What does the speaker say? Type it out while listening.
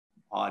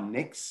our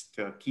next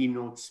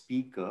keynote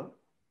speaker,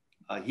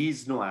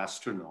 he's no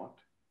astronaut,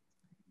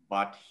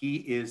 but he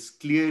is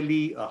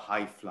clearly a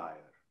high flyer.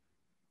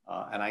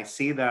 And I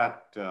say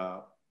that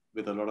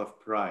with a lot of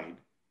pride,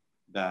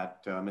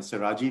 that Mr.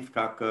 Rajeev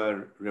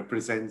Kakar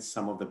represents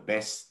some of the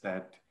best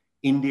that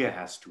India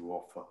has to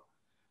offer.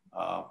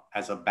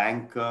 As a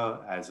banker,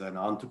 as an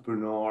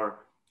entrepreneur,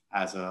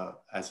 as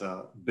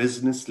a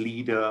business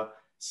leader,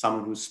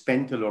 someone who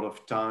spent a lot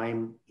of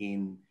time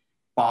in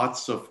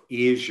parts of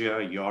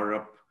Asia,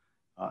 Europe,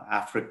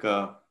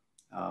 Africa,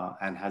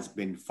 and has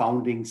been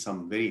founding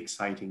some very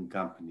exciting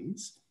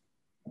companies.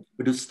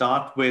 But to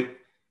start with,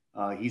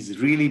 he's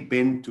really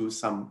been to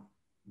some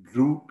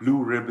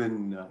blue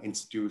ribbon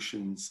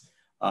institutions,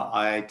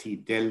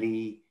 IIT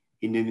Delhi,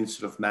 Indian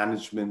Institute of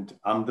Management,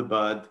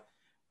 Ahmedabad.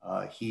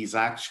 He's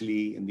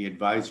actually in the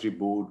advisory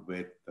board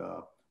with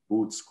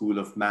Booth School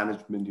of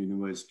Management,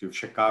 University of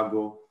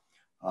Chicago,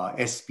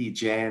 SP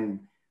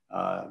Jain,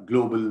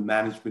 Global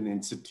Management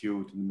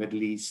Institute in the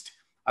Middle East.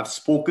 I've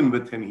spoken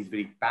with him. He's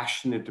very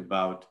passionate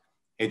about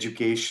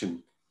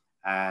education.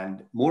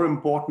 And more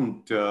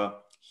important,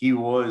 he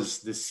was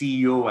the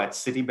CEO at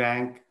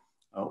Citibank,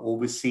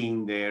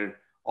 overseeing their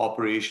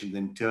operations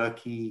in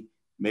Turkey,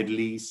 Middle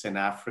East, and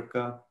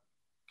Africa.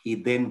 He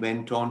then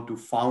went on to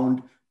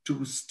found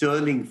two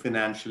sterling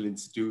financial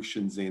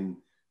institutions in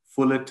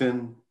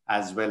Fullerton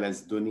as well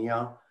as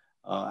Dunia,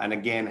 and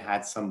again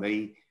had some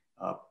very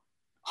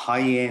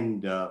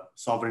high-end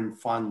sovereign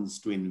funds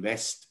to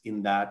invest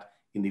in that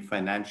in the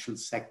financial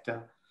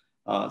sector.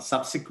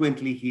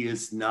 Subsequently, he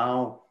is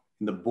now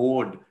in the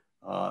board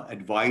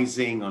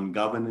advising on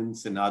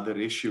governance and other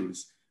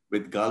issues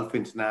with Gulf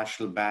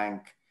International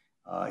Bank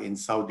in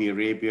Saudi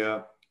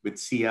Arabia, with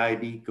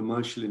CIB,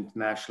 Commercial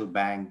International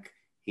Bank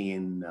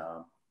in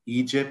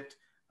Egypt.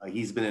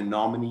 He's been a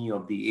nominee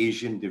of the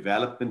Asian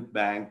Development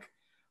Bank.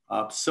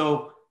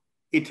 So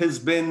it has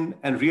been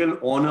a real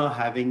honor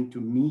having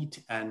to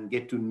meet and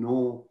get to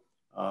know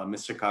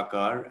Mr.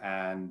 Kakar,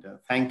 and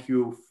thank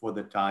you for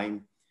the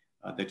time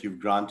that you've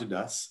granted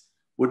us.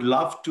 Would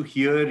love to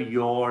hear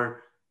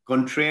your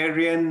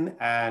contrarian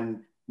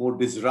and more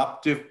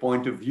disruptive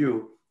point of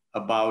view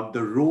about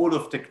the role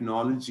of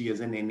technology as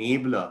an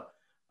enabler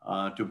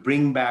to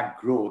bring back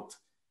growth,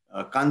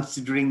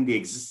 considering the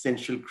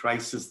existential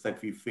crisis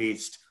that we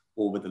faced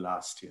over the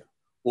last year.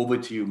 Over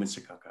to you, Mr.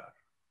 Kakar.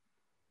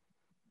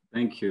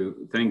 Thank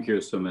you,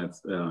 Sumit.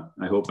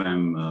 I hope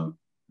I'm, I'm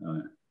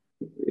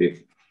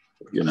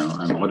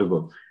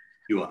audible.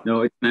 You are.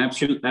 No, it's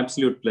an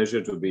absolute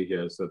pleasure to be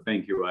here. So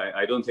thank you.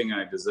 I don't think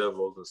I deserve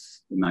all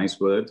those nice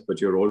words, but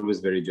you're always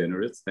very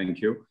generous. Thank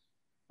you.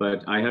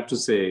 But I have to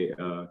say,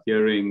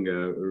 hearing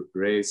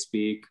Ray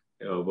speak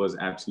was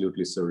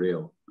absolutely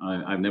surreal.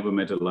 I've never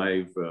met a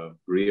live,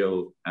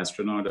 real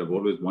astronaut. I've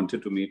always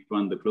wanted to meet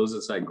one. The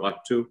closest I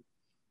got to,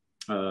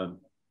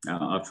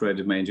 after I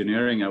did my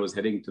engineering, I was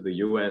heading to the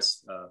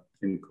US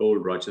in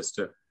cold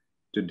Rochester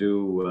to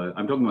do,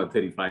 I'm talking about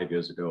 35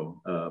 years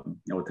ago,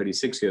 or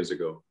 36 years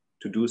ago,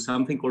 to do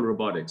something called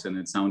robotics. And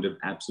it sounded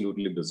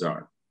absolutely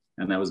bizarre.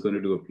 And I was going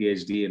to do a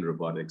PhD in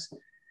robotics.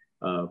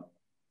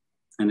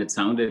 And it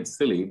sounded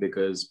silly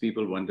because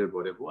people wondered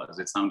what it was.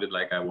 It sounded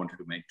like I wanted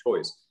to make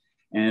toys.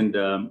 And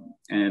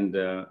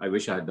I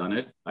wish I had done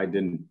it. I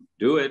didn't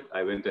do it.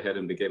 I went ahead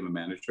and became a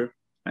manager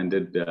and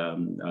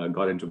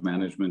got into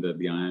management at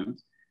the IIMs.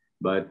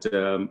 But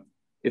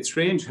it's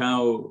strange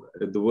how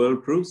the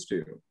world proves to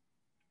you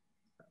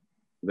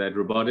that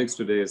robotics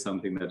today is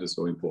something that is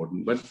so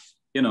important. But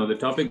the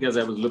topic, as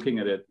I was looking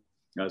at it,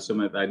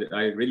 Sumit,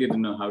 I really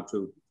didn't know how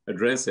to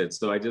address it.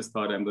 So I just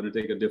thought I'm going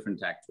to take a different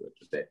tack to it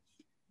today.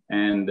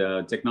 And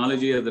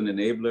technology as an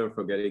enabler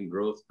for getting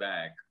growth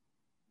back.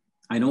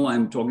 I know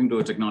I'm talking to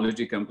a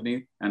technology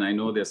company, and I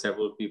know there are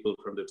several people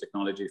from the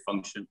technology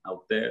function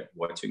out there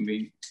watching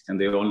me, and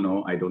they all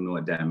know I don't know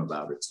a damn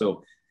about it.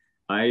 So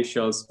I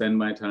shall spend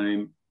my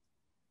time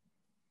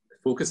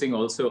focusing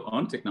also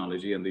on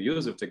technology and the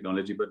use of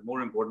technology, but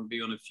more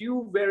importantly, on a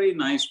few very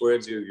nice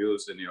words you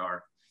used in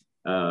your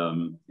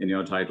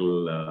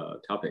title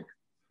topic.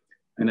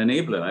 An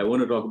enabler. I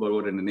want to talk about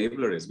what an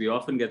enabler is. We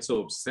often get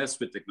so obsessed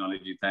with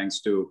technology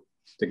thanks to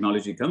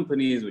technology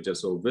companies, which are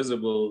so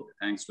visible,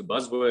 thanks to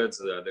buzzwords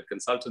that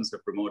consultants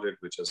have promoted,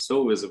 which are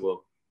so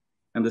visible.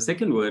 And the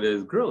second word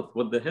is growth.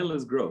 What the hell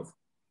is growth?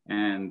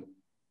 And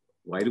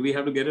why do we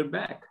have to get it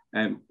back?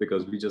 And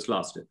because we just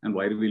lost it. And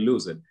why do we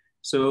lose it?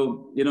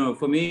 So,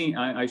 for me,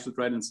 I should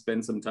try and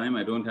spend some time.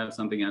 I don't have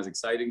something as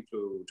exciting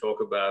to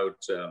talk about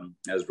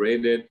as Ray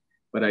did,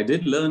 but I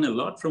did learn a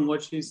lot from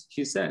what she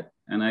said.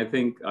 And I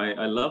think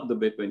I love the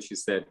bit when she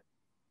said,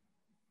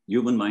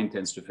 human mind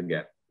tends to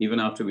forget. Even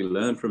after we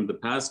learn from the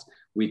past,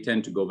 we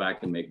tend to go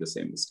back and make the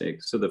same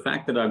mistake. So the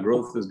fact that our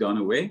growth has gone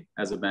away,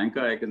 as a banker,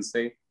 I can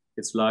say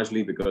it's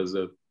largely because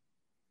of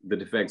the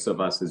defects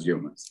of us as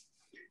humans.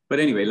 But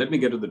anyway, let me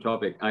get to the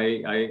topic.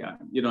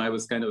 I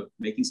was kind of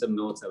making some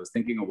notes. I was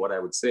thinking of what I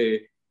would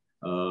say.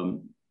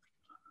 And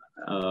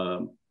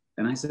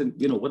I said,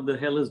 what the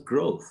hell is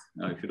growth?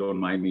 If you don't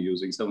mind me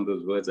using some of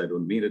those words, I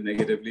don't mean it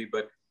negatively,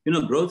 but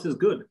growth is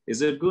good.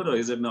 Is it good or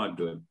is it not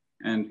good?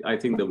 And I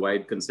think the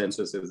wide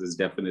consensus is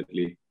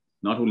definitely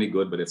not only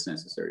good, but it's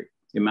necessary.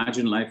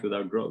 Imagine life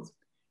without growth.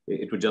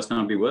 It would just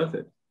not be worth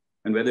it.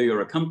 And whether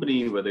you're a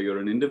company, whether you're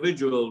an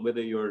individual,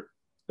 whether you're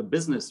a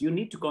business, you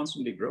need to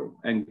constantly grow.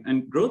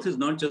 And growth is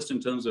not just in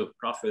terms of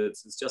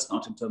profits, it's just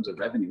not in terms of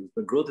revenues,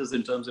 but growth is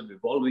in terms of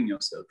evolving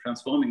yourself,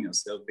 transforming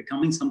yourself,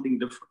 becoming something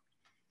different.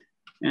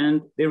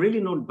 And there are really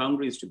no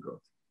boundaries to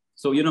growth.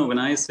 So, when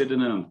I sit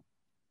in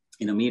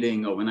a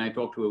meeting, or when I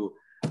talk to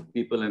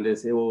people and they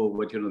say, oh,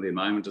 but the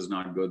environment is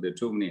not good, there are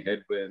too many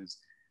headwinds,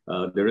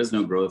 there is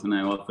no growth. And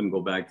I often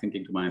go back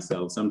thinking to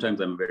myself, sometimes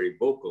I'm very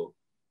vocal,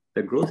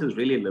 that growth is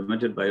really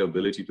limited by your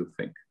ability to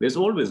think. There's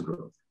always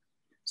growth.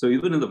 So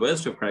even in the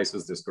worst of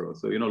crisis, there's growth.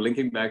 So,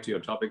 linking back to your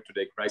topic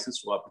today,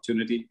 crisis to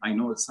opportunity, I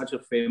know it's such a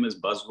famous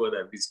buzzword.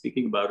 I've been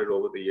speaking about it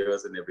over the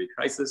years in every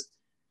crisis,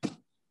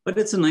 but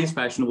it's a nice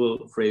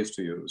fashionable phrase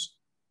to use.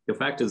 The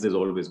fact is there's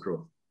always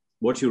growth.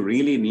 What you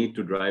really need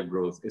to drive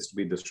growth is to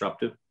be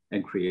disruptive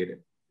and creative.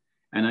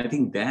 And I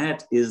think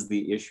that is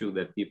the issue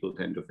that people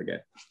tend to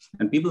forget.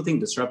 And people think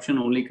disruption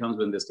only comes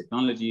when there's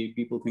technology.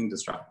 People think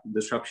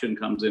disruption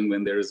comes in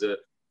when there is a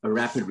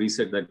rapid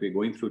reset that we're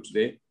going through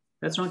today.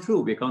 That's not true.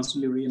 We're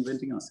constantly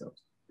reinventing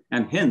ourselves.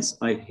 And hence,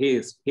 I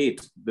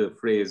hate the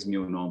phrase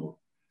new normal,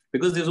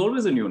 because there's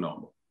always a new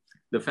normal.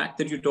 The fact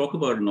that you talk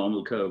about a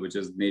normal curve, which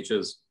is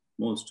nature's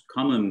most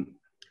common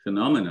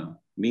phenomena,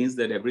 means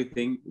that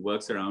everything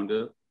works around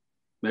a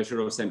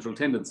measure of central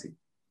tendency.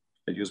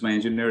 I use my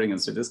engineering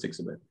and statistics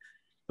a bit.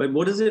 But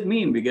what does it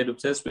mean? We get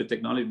obsessed with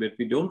technology, but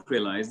we don't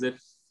realize that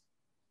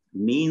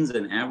means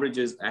and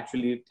averages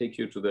actually take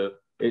you to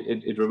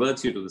it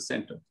reverts you to the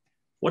center.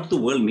 What the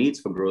world needs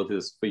for growth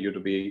is for you to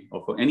be,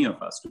 or for any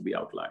of us to be,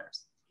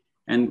 outliers.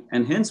 And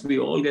hence we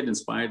all get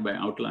inspired by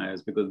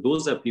outliers, because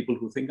those are people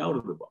who think out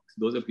of the box.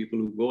 Those are people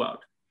who go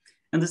out.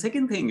 And the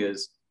second thing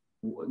is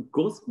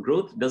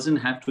growth doesn't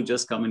have to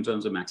just come in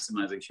terms of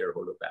maximizing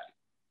shareholder value.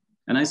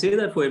 And I say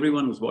that for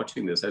everyone who's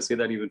watching this. I say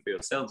that even for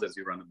yourselves as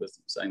you run a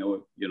business. I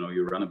know,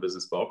 you run a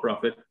business for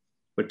profit,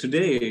 but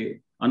today,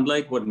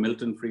 unlike what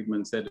Milton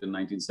Friedman said in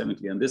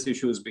 1970, and this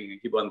issue is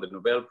he won the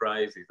Nobel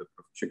Prize, he's a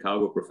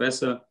Chicago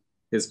professor,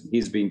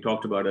 he's being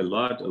talked about a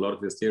lot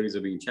of his theories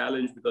are being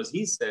challenged, because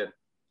he said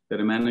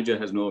that a manager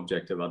has no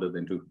objective other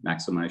than to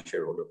maximize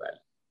shareholder value.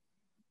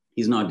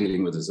 He's not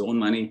dealing with his own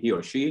money, he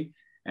or she,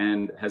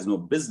 and has no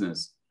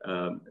business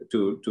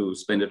to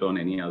spend it on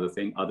any other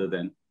thing other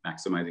than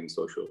maximizing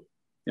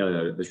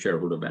the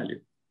shareholder value.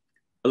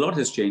 A lot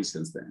has changed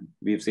since then.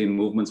 We've seen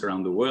movements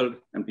around the world,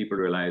 and people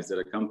realize that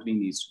a company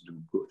needs to do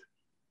good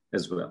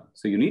as well.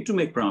 So you need to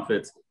make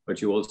profits,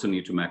 but you also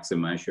need to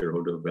maximize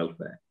shareholder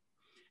welfare.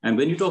 And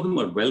when you're talking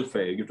about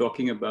welfare, you're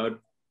talking about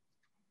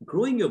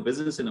growing your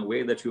business in a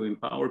way that you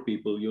empower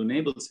people, you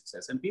enable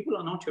success. And people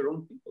are not your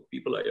own people.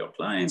 People are your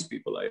clients,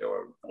 people are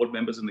your all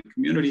members in the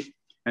community,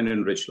 and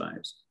enrich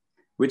lives,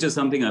 which is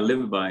something I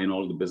live by in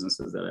all the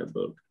businesses that I've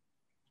built.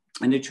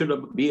 And it should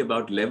be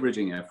about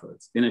leveraging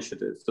efforts,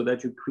 initiatives, so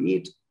that you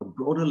create a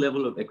broader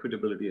level of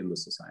equitability in the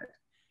society.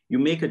 You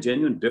make a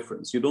genuine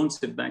difference. You don't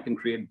sit back and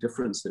create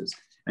differences,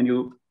 and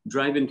you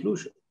drive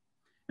inclusion.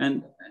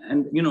 And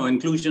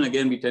inclusion,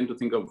 again, we tend to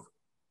think of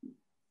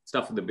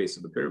stuff at the base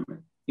of the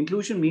pyramid.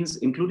 Inclusion means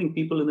including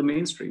people in the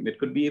mainstream. It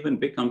could be even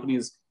big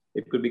companies.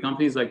 It could be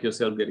companies like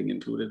yourself getting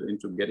included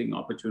into getting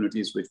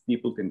opportunities which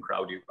people can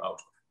crowd you out of.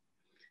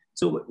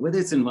 So whether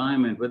it's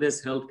environment, whether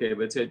it's healthcare,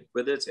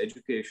 whether it's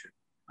education,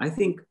 I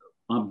think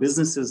our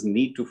businesses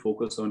need to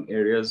focus on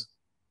areas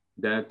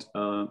that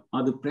are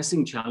the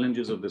pressing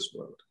challenges of this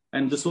world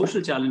and the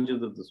social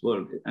challenges of this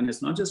world. And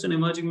it's not just an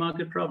emerging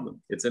market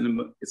problem. It's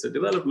a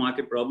developed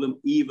market problem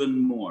even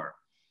more.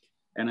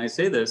 And I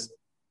say this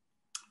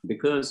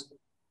because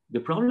the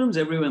problems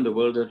everywhere in the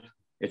world are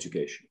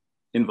education,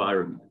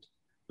 environment,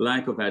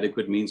 lack of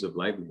adequate means of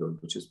livelihood,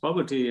 which is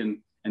poverty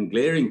and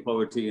glaring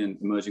poverty in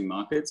emerging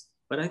markets.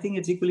 But I think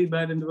it's equally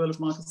bad in developed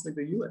markets like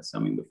the US. I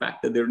mean, the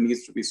fact that there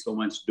needs to be so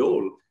much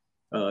dole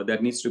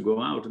that needs to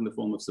go out in the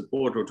form of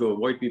support or to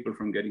avoid people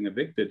from getting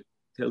evicted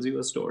tells you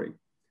a story.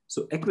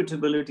 So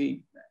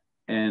equitability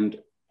and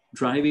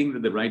driving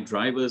with the right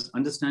drivers,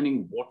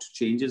 understanding what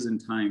changes in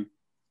time,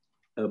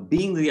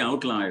 being the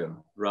outlier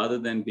rather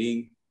than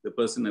being the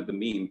person at the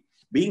mean,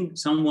 being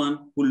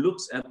someone who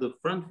looks at the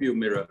front view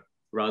mirror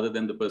rather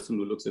than the person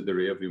who looks at the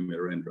rear view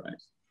mirror and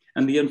drives.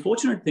 And the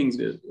unfortunate thing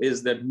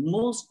is that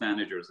most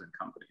managers in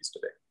companies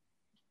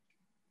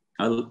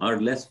today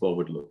are less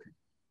forward-looking.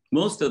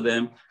 Most of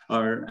them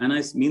are, and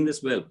I mean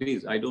this well,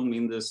 please, I don't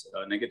mean this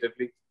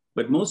negatively,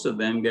 but most of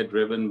them get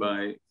driven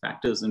by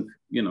factors and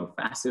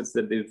facets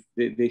that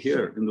they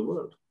hear in the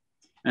world.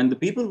 And the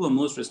people who are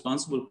most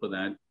responsible for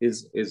that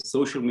is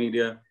social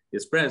media,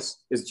 is press,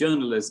 is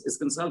journalists, is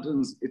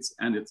consultants,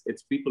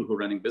 it's people who are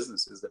running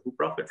businesses who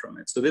profit from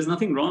it. So there's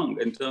nothing wrong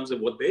in terms of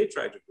what they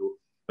try to do.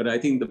 But I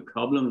think the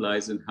problem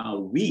lies in how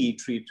we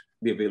treat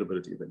the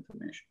availability of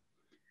information.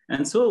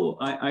 And so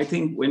I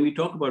think when we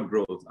talk about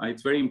growth,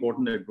 it's very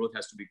important that growth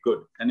has to be good.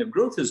 And if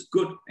growth is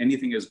good,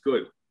 anything is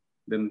good.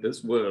 then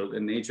this world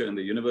and nature and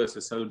the universe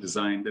is so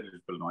designed that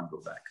it will not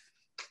go back.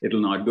 It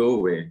will not go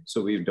away.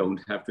 So we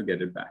don't have to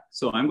get it back.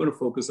 So I'm going to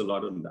focus a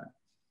lot on that.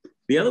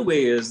 The other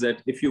way is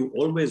that if you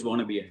always want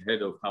to be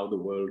ahead of how the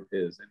world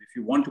is, and if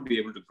you want to be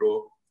able to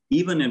grow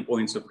even in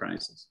points of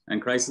crisis,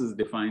 and crisis is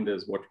defined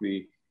as what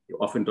we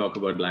often talk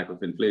about: lack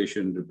of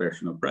inflation,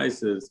 depression of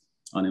prices,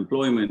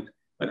 unemployment,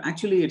 but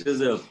actually it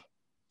is a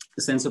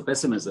sense of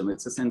pessimism.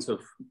 It's a sense of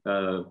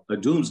a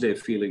doomsday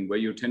feeling where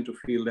you tend to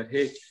feel that,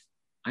 hey,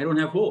 I don't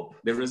have hope.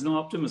 There is no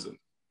optimism.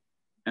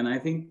 And I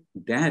think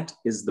that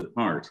is the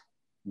part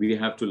we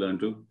have to learn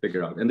to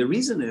figure out. And the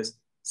reason is,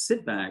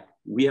 sit back.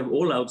 We have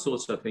all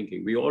outsourced our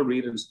thinking. We all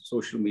read in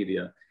social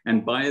media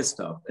and buy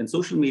stuff. And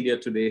social media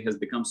today has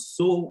become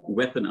so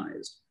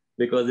weaponized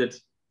because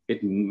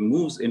it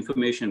moves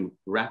information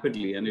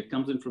rapidly, and it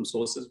comes in from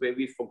sources where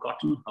we've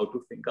forgotten how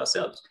to think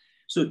ourselves.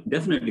 So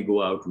definitely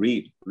go out,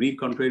 read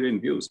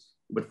contrarian views,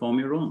 but form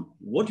your own.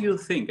 What do you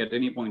think at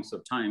any points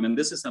of time? And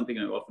this is something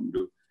I often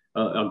do,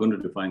 are going to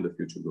define the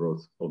future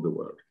growth of the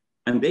world.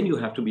 And then you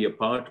have to be a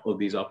part of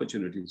these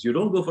opportunities. You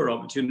don't go for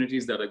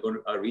opportunities that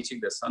are reaching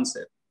their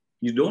sunset.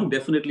 You don't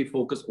definitely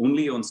focus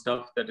only on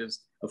stuff that is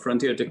a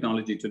frontier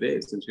technology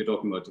today, since we're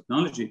talking about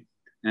technology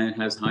and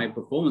has high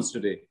performance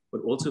today,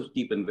 but also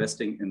keep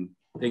investing in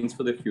things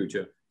for the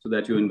future so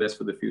that you invest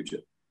for the future.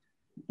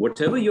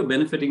 Whatever you're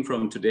benefiting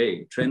from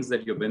today, trends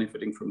that you're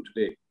benefiting from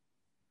today,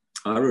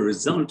 are a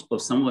result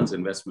of someone's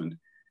investment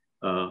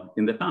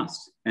in the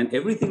past. And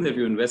everything that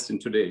you invest in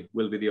today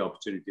will be the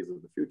opportunities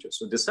of the future.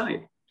 So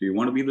decide, do you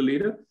want to be the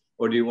leader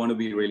or do you want to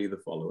be really the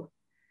follower?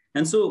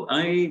 And so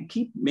I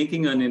keep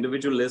making an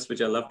individual list,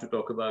 which I love to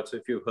talk about. So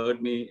if you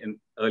heard me in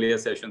earlier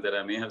sessions that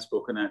I may have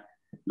spoken at,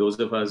 those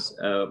of us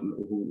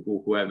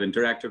who have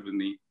interacted with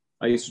me,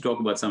 I used to talk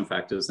about some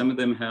factors. Some of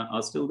them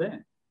are still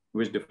there,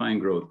 which define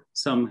growth.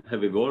 Some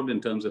have evolved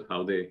in terms of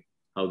how they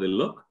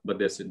look, but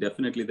they're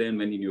definitely there, and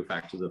many new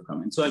factors have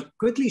come in. So I'll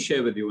quickly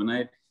share with you,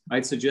 and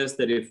I'd suggest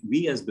that if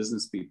we as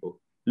business people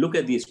look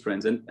at these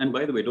trends, and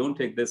by the way, don't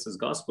take this as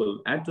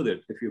gospel, add to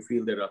that if you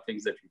feel there are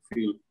things that you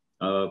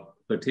feel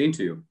pertain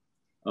to you.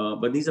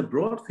 But these are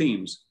broad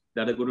themes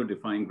that are going to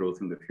define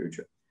growth in the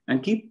future,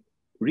 and keep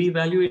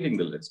reevaluating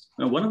the list.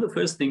 Now, one of the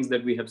first things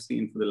that we have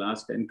seen for the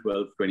last 10,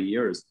 12, 20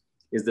 years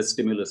is that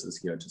stimulus is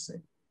here to stay.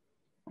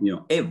 You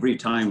know, every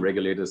time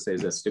regulators say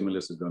that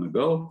stimulus is going to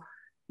go,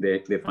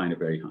 they find it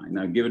very high.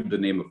 Now, give it the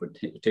name of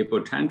a taper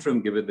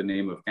tantrum, give it the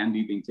name of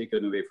candy being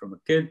taken away from a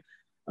kid.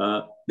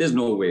 There's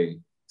no way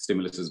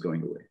stimulus is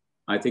going away.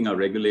 I think our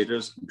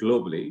regulators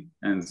globally,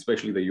 and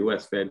especially the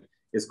US Fed,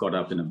 is caught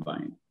up in a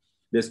bind.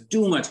 There's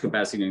too much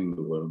capacity in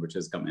the world which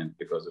has come in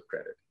because of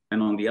credit.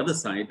 And on the other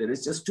side, there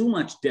is just too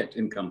much debt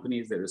in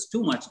companies. There is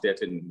too much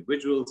debt in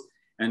individuals.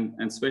 And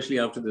especially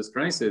after this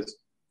crisis,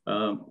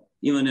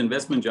 even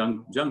investment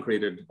junk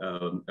rated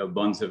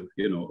bonds have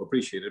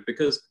appreciated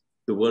because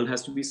the world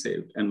has to be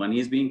saved and money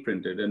is being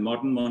printed. And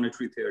modern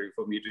monetary theory,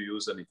 for me to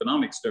use an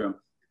economics term,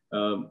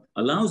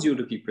 allows you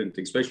to keep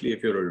printing, especially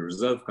if you're a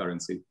reserve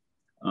currency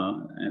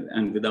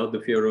and without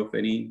the fear of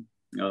any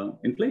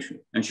inflation.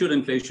 And should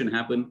inflation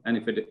happen, and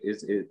if it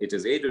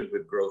is aided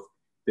with growth,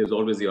 there's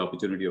always the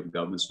opportunity of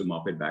governments to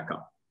mop it back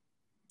up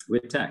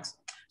with tax.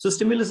 So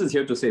stimulus is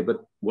here to say,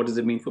 but what does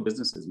it mean for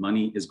businesses?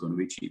 Money is going to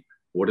be cheap.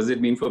 What does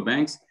it mean for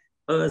banks?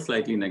 A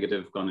slightly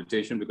negative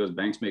connotation, because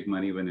banks make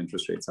money when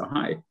interest rates are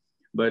high.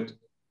 But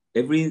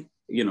a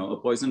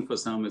poison for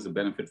some is a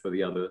benefit for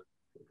the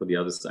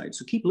other side.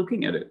 So keep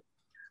looking at it.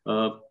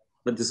 But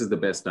this is the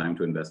best time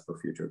to invest for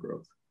future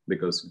growth,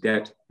 because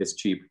debt is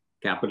cheap,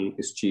 capital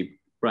is cheap,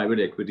 private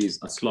equities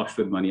are sloshed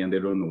with money and they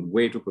don't know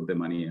where to put their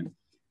money in.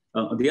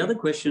 The other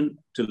question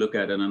to look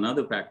at, and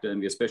another factor,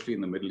 and especially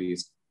in the Middle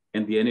East,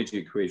 and the energy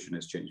equation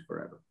has changed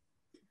forever.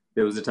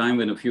 There was a time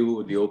when a few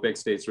of the OPEC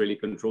states really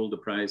controlled the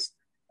price,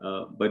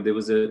 but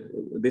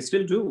they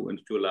still do, and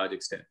to a large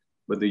extent.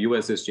 But the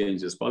US has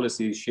changed its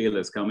policies, shale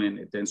has come in,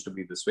 it tends to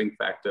be the swing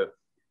factor.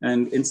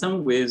 And in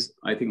some ways,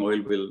 I think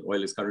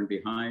oil is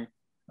currently high.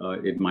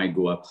 It might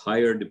go up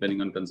higher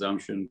depending on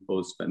consumption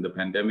post the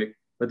pandemic,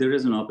 but there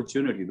is an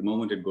opportunity. The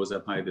moment it goes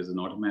up high, there's an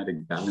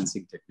automatic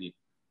balancing technique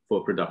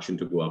for production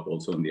to go up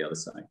also on the other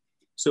side.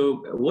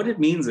 So what it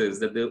means is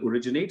that the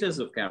originators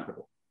of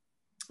capital,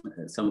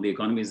 some of the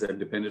economies that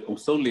depended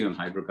solely on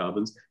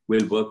hydrocarbons,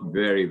 will work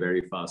very,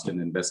 very fast in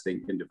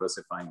investing in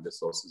diversifying the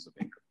sources of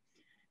income.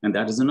 And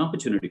that is an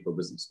opportunity for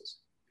businesses.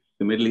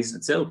 The Middle East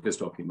itself is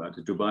talking about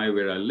it. Dubai,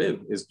 where I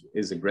live,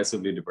 is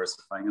aggressively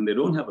diversifying, and they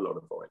don't have a lot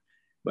of oil.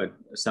 But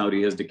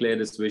Saudi has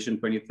declared its Vision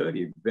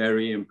 2030,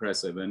 very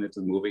impressive, and it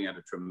is moving at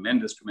a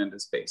tremendous,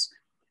 tremendous pace.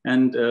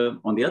 And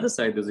on the other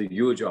side, there's a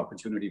huge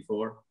opportunity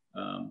for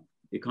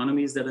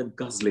economies that are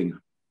guzzling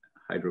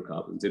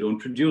hydrocarbons. They don't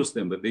produce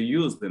them, but they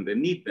use them, they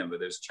need them,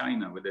 whether it's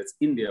China, whether it's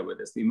India,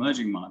 whether it's the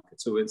emerging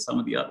markets, or with some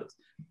of the others.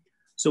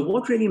 So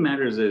what really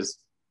matters is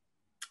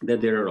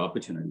that there are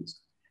opportunities.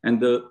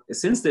 And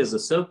since there's a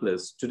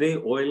surplus, today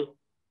oil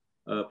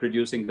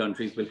producing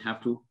countries will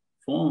have to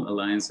form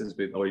alliances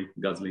with oil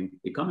guzzling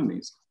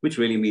economies, which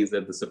really means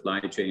that the supply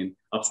chain,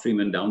 upstream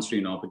and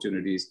downstream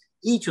opportunities,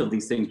 each of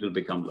these things will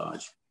become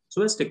large.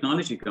 So as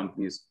technology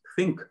companies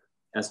think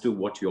as to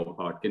what your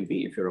part can be.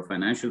 If you're a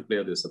financial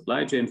player, there's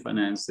supply chain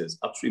finance, there's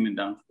upstream and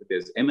downstream,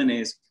 there's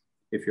M&As.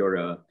 If you're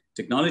a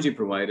technology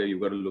provider,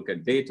 you've got to look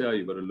at data,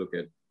 you've got to look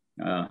at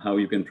how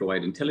you can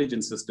provide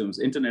intelligent systems,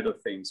 Internet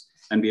of Things,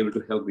 and be able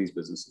to help these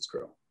businesses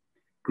grow.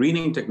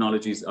 Greening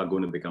technologies are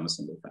going to become a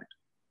single factor.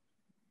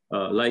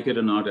 Like it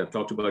or not, I've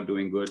talked about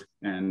doing good.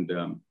 And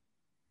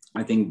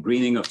I think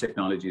greening of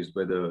technologies,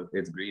 whether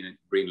it's green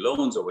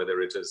loans or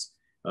whether it is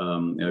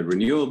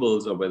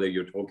renewables or whether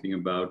you're talking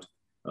about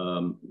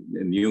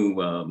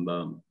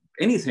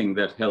anything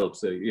that helps,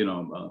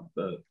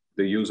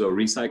 the use of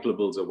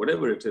recyclables or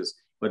whatever it is,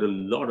 but a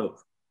lot of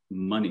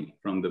money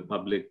from the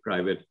public,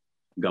 private,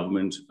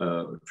 government,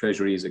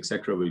 treasuries,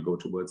 etc., will go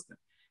towards them.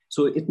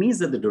 So it means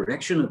that the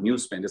direction of new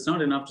spend, it's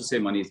not enough to say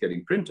money is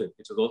getting printed.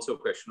 It is also a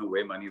question of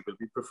where money will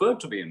be preferred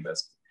to be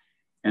invested.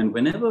 And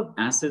whenever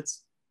assets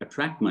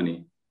attract money,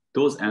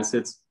 those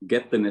assets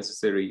get the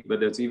necessary,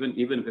 whether it's even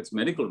if it's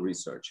medical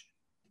research,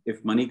 if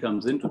money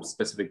comes into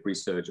specific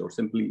research, or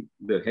simply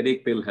the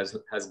headache pill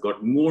has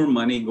got more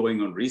money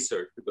going on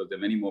research because there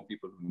are many more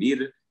people who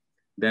need it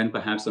than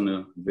perhaps on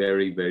a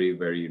very, very,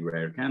 very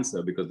rare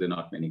cancer because there are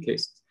not many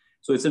cases.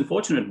 So it's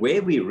unfortunate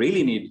where we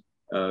really need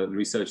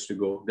research to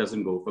go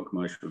doesn't go for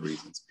commercial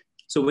reasons.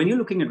 So when you're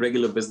looking at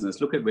regular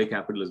business, look at where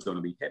capital is going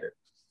to be headed.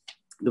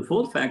 The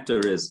fourth factor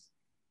is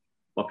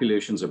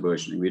populations are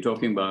burgeoning. We're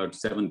talking about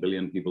 7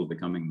 billion people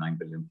becoming 9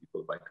 billion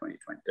people by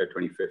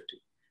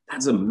 2050.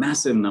 That's a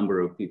massive number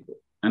of people.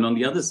 And on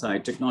the other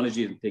side,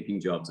 technology is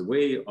taking jobs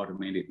away,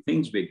 automating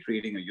things, we're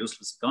creating a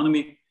useless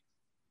economy.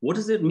 What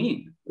does it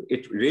mean?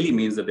 It really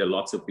means that there are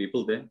lots of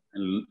people there,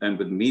 and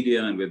with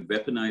media and with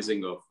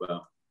weaponizing of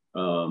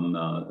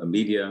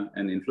media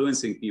and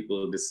influencing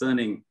people,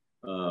 discerning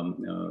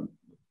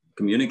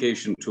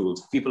communication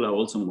tools, people are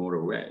also more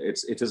aware.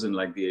 It isn't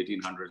like the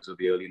 1800s or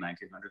the early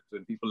 1900s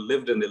when people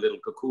lived in their little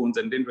cocoons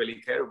and didn't really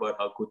care about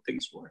how good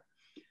things were.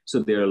 So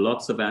there are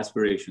lots of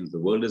aspirations. The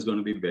world is going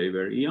to be very,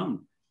 very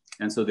young.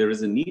 And so there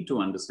is a need to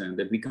understand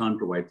that we can't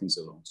provide things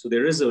alone. So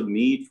there is a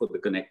need for the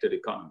connected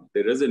economy.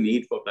 There is a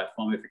need for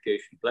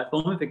platformification.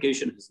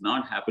 Platformification has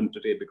not happened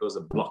today because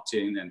of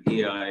blockchain and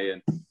AI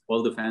and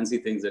all the fancy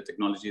things that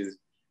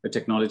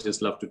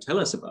technologists love to tell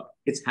us about.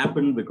 It's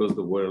happened because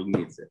the world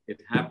needs it.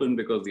 It happened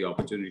because the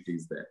opportunity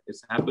is there.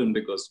 It's happened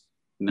because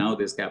now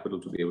there's capital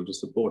to be able to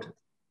support it.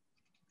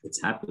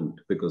 It's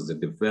happened because the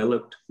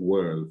developed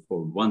world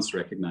for once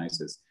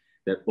recognizes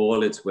that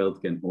all its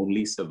wealth can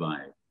only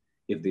survive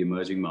if the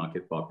emerging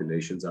market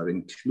populations are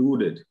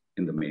included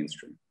in the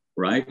mainstream,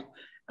 right?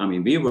 I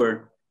mean, we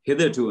were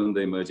hitherto in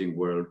the emerging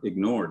world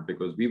ignored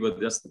because we were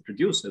just the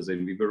producers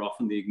and we were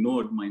often the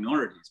ignored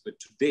minorities. But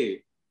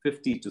today,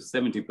 50 to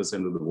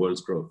 70% of the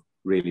world's growth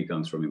really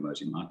comes from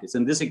emerging markets.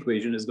 And this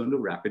equation is going to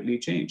rapidly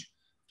change.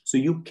 So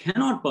you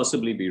cannot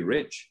possibly be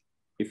rich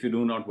if you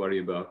do not worry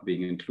about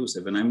being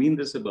inclusive. And I mean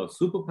this about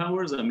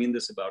superpowers, I mean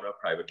this about our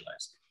private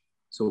lives.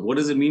 So what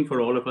does it mean for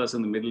all of us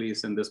in the Middle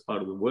East and this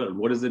part of the world?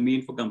 What does it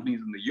mean for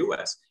companies in the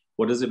US?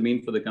 What does it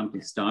mean for the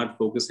company start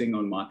focusing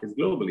on markets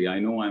globally? I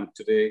know I'm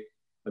today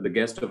the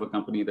guest of a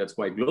company that's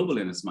quite global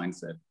in its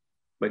mindset,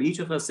 but each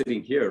of us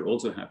sitting here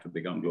also have to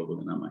become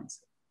global in our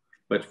mindset.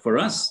 But for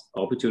us,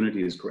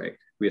 opportunity is great.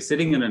 We are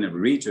sitting in a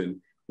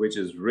region which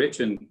is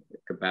rich in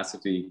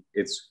capacity.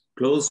 It's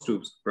close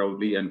to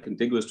probably and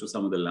contiguous to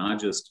some of the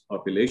largest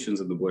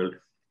populations in the world.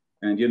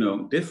 And, you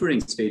know, differing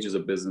stages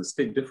of business,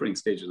 differing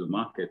stages of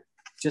market.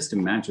 Just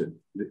imagine,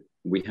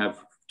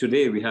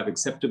 today we have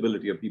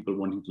acceptability of people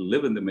wanting to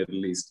live in the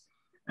Middle East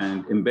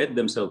and embed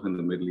themselves in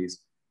the Middle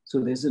East. So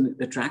there's an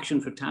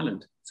attraction for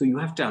talent. So you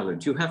have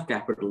talent, you have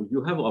capital,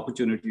 you have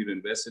opportunity to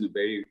invest in a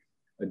very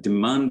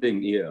demanding,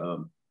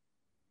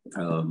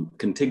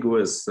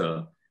 contiguous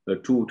 2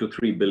 to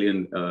 3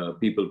 billion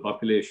people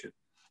population.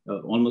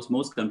 Almost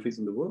most countries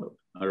in the world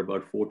are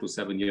about 4 to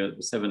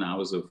 7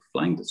 hours of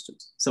flying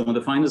distance. Some of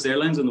the finest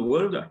airlines in the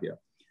world are here.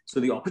 So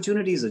the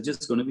opportunities are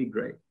just going to be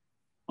great.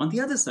 On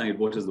the other side,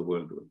 what is the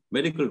world doing?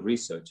 Medical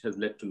research has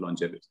led to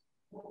longevity.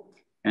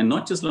 And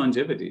not just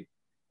longevity,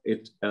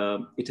 it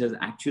has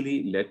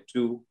actually led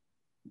to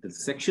the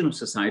section of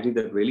society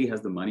that really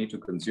has the money to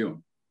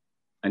consume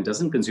and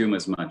doesn't consume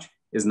as much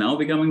is now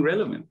becoming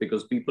relevant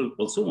because people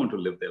also want to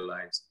live their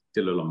lives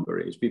till a longer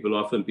age. People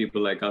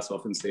like us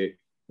often say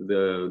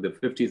the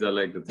 50s are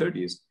like the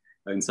 30s.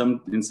 In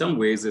some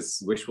ways,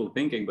 it's wishful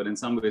thinking, but in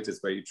some ways, it's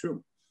very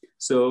true.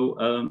 So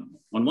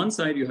on one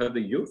side, you have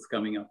the youth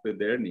coming up with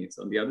their needs.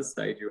 On the other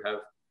side, you have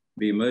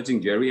the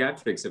emerging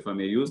geriatrics, if I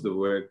may use the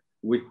word,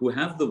 who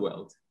have the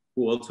wealth,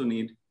 who also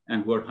need,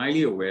 and who are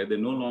highly aware. They're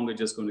no longer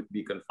just going to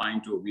be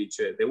confined to a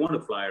wheelchair. They want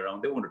to fly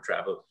around. They want to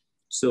travel.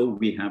 So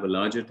we have a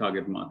larger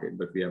target market,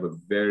 but we have a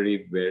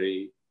very,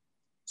 very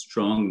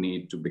strong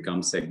need to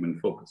become segment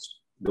focused.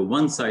 The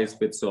one size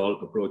fits all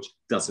approach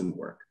doesn't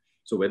work.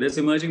 So whether it's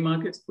emerging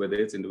markets, whether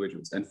it's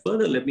individuals. And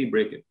further, let me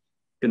break it.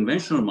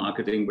 Conventional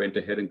marketing went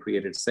ahead and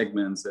created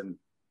segments and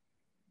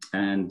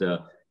and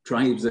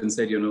tribes and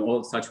said,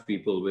 all such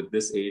people with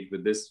this age,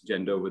 with this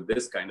gender, with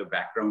this kind of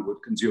background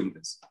would consume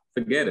this.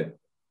 Forget it.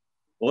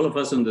 All of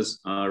us on this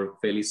are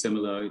fairly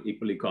similar,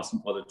 equally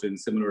cosmopolitan,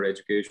 similar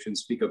education,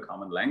 speak a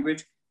common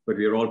language, but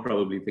we are all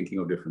probably thinking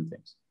of different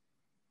things.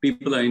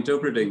 People are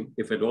interpreting,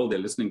 if at all they're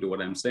listening to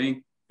what I'm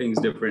saying, things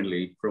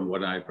differently from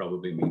what I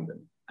probably mean them.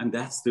 And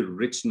that's the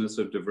richness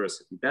of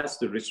diversity. That's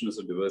the richness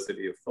of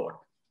diversity of thought.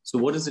 So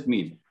what does it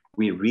mean?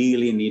 We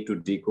really need to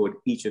decode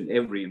each and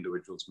every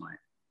individual's mind.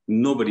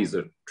 Nobody's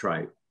a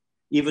tribe.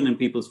 Even in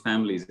people's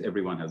families,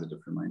 everyone has a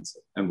different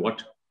mindset. And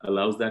what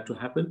allows that to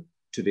happen?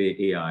 Today,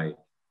 AI,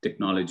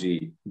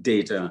 technology,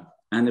 data,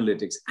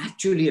 analytics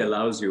actually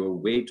allows you a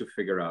way to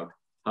figure out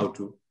how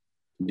to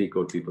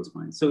decode people's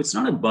minds. So it's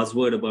not a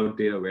buzzword about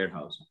data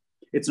warehousing.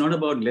 It's not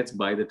about let's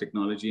buy the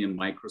technology and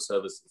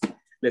microservices.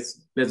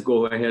 Let's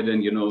go ahead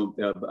and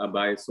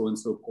buy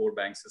so-and-so core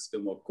bank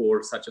system or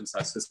core such and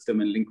such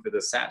system and link with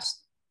a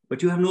SaaS.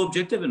 But you have no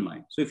objective in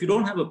mind. So if you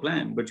don't have a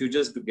plan, but you're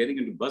just getting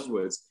into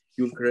buzzwords,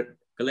 you'll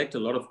collect a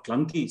lot of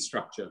clunky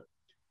structure.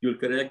 You'll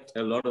collect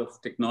a lot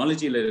of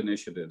technology-led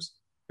initiatives,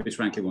 which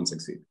frankly won't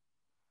succeed.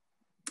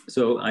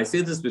 So I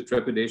say this with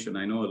trepidation.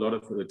 I know a lot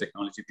of the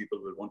technology people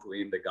will want to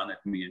aim the gun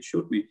at me and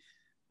shoot me,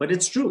 but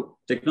it's true.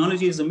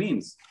 Technology is a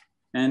means.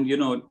 And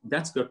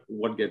that's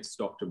what gets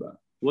talked about.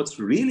 What's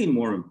really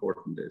more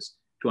important is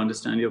to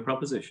understand your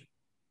proposition.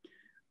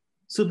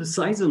 So the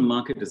size of the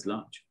market is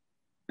large.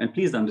 And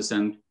please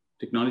understand,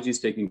 technology is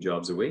taking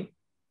jobs away.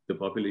 The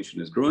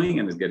population is growing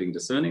and is getting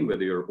discerning,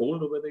 whether you're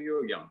old or whether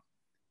you're young.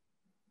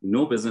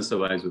 No business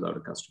survives without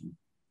a customer.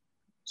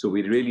 So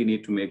we really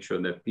need to make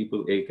sure that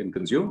people can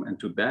consume, and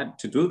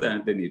to do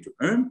that, they need to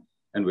earn.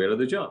 And where are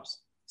the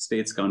jobs?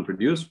 States can't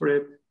produce for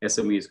it.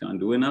 SMEs can't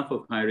do enough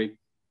of hiring.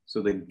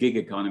 So the gig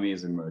economy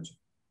is emerging.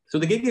 So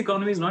the gig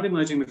economy is not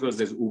emerging because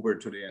there's Uber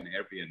today and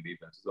Airbnb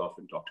that is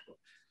often talked about.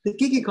 The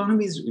gig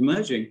economy is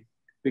emerging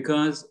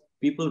because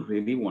people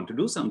really want to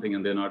do something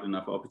and there are not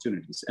enough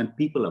opportunities. And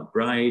people are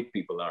bright,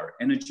 people are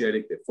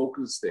energetic, they're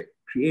focused, they're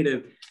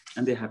creative,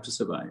 and they have to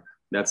survive.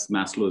 That's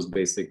Maslow's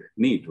basic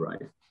need,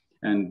 right?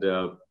 And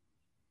to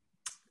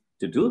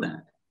do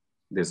that,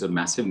 there's a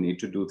massive need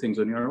to do things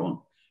on your own.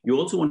 You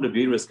also want to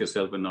de-risk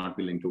yourself and not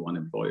be linked to one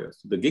employer.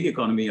 So the gig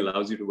economy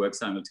allows you to work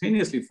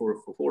simultaneously for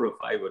 4 or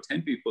 5 or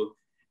 10 people.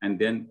 And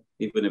then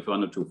even if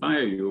 1 or 2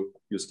 fire you,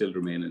 you still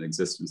remain in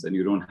existence and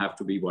you don't have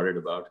to be worried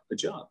about a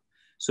job.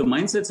 So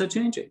mindsets are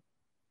changing.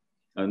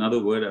 Another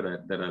word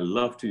that I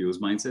love to use,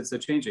 mindsets are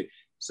changing.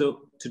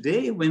 So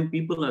today, when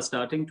people are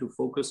starting to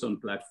focus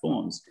on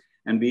platforms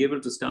and be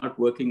able to start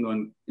working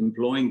on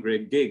employing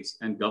great gigs,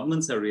 and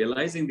governments are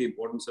realizing the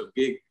importance of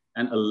gig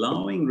and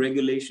allowing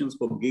regulations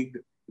for gig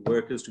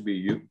workers to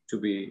be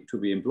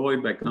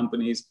employed by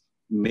companies,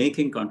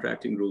 making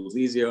contracting rules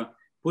easier,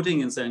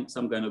 putting in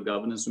some kind of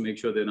governance to make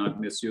sure they're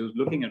not misused,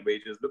 looking at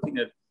wages, looking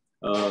at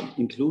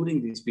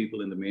including these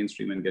people in the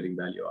mainstream and getting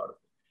value out of it.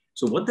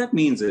 So what that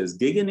means is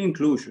gig and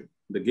inclusion.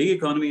 The gig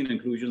economy and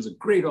inclusion is a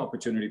great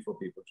opportunity for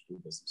people to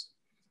do business.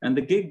 And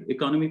the gig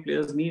economy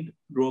players need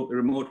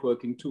remote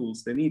working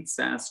tools. They need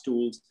SaaS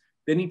tools.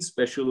 They need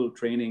special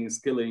training,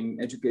 skilling,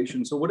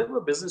 education. So whatever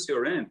business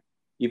you're in,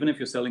 even if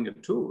you're selling a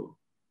tool,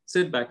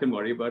 sit back and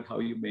worry about how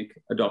you make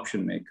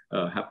adoption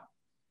happen.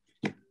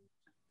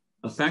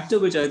 A factor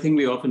which I think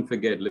we often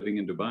forget living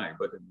in Dubai,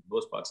 but in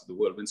most parts of the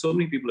world, when so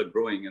many people are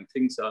growing and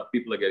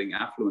people are getting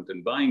affluent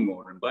and buying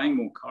more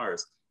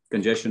cars,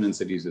 congestion in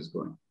cities is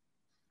growing.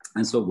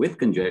 And so with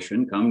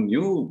congestion come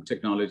new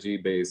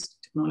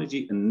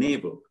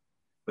technology-enabled,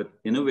 but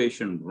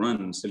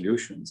innovation-run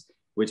solutions,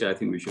 which I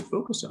think we should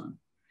focus on.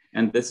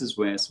 And this is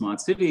where smart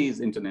cities,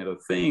 Internet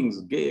of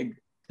Things, gig,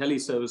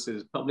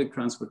 teleservices, public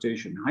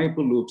transportation,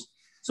 hyperloops.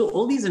 So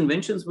all these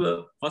inventions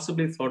were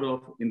possibly thought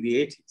of in the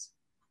 80s.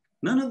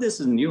 None of this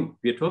is new.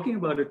 We're talking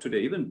about it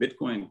today. Even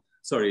crypto,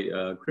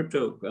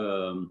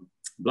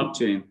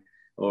 blockchain,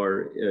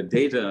 or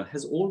data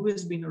has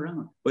always been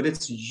around, but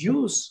its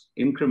use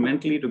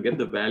incrementally to get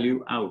the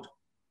value out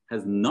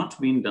has not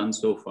been done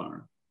so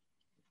far.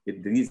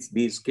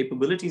 These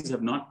capabilities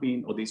have not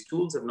been, or these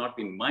tools have not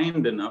been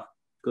mined enough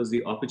because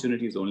the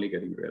opportunity is only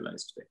getting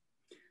realized today.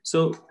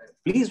 So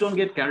please don't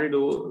get carried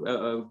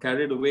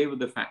away with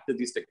the fact that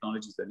these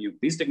technologies are new.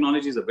 These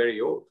technologies are very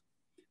old.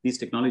 These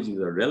technologies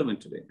are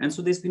relevant today. And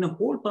so there's been a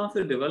whole path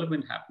of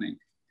development happening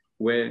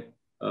where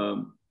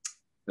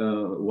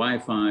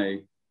Wi-Fi,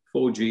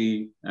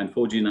 4G, and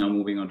 4G now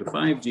moving on to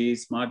 5G,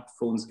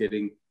 smartphones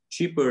getting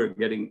cheaper,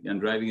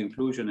 and driving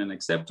inclusion and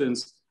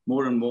acceptance,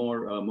 more and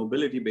more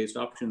mobility-based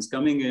options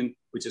coming in,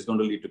 which is going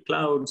to lead to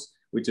clouds,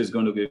 which is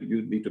going to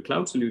lead to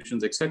cloud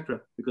solutions,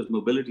 etc. Because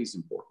mobility is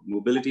important.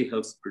 Mobility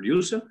helps the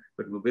producer,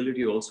 but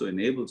mobility also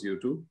enables you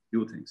to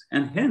do things.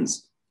 And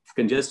hence,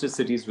 congested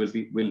cities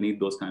will need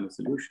those kind of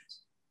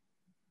solutions.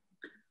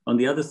 On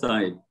the other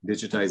side,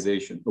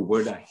 digitization, a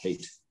word I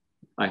hate.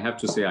 I have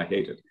to say I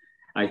hate it.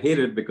 I hate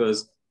it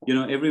because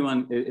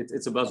everyone,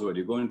 it's a buzzword.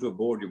 You go into a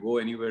board, you go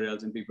anywhere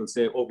else and people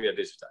say, oh, we are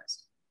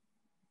digitized.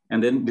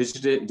 And then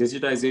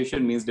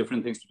digitization means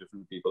different things to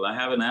different people. I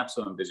have an app,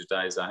 so I'm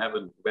digitized. I have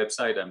a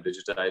website, I'm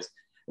digitized.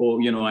 Or,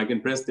 I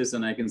can press this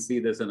and I can see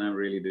this and I'm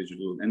really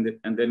digital.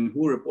 And then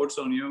who reports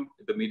on you?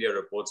 The media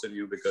reports on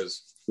you,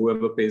 because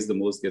whoever pays the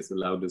most gets the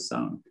loudest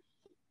sound.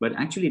 But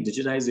actually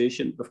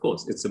digitization, of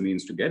course, it's a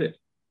means to get it.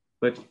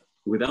 But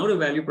without a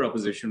value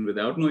proposition,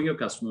 without knowing your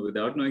customer,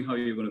 without knowing how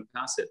you're going to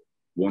pass it,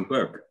 won't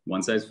work.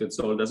 One size fits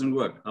all doesn't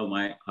work.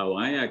 How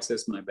I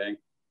access my bank,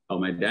 how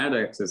my dad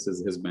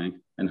accesses his bank,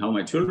 and how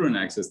my children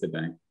access the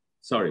bank.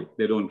 Sorry,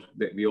 they don't.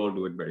 We all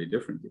do it very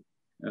differently.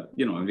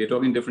 And we're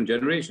talking different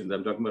generations.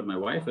 I'm talking about my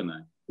wife and I.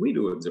 We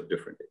do it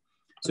differently.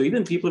 So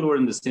even people who are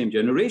in the same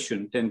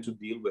generation tend to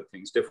deal with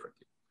things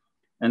differently.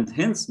 And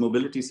hence,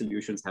 mobility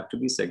solutions have to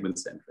be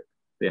segment-centric.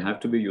 They have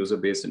to be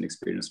user-based and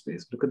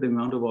experience-based. Look at the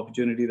amount of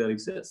opportunity that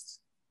exists.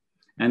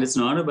 And it's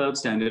not about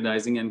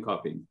standardizing and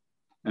copying.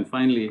 And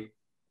finally,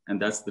 and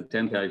that's the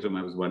 10th item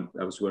I was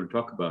going to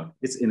talk about,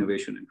 it's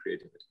innovation and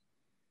creativity.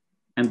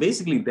 And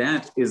basically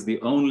that is the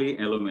only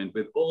element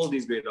with all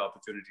these great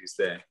opportunities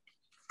there,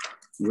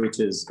 which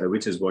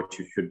is what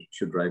you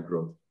should drive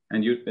growth.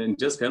 And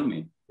just tell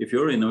me, if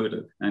you're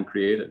innovative and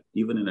creative,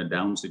 even in a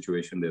down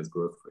situation, there's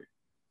growth for you.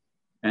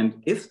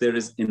 And if there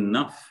is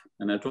enough,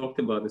 and I'll talk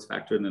about this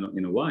factor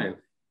in a while,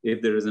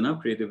 if there is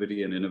enough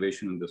creativity and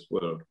innovation in this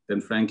world,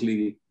 then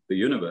frankly, the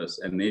universe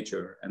and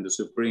nature and the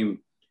supreme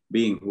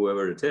being,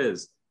 whoever it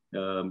is,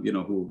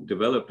 who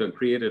developed and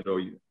created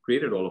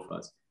all of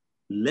us,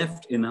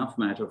 left enough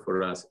matter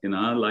for us in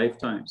our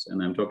lifetimes.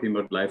 And I'm talking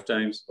about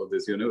lifetimes of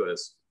this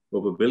universe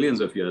over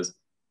billions of years.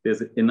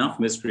 There's enough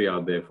mystery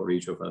out there for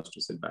each of us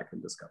to sit back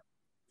and discover.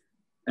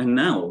 And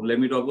now let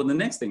me talk about the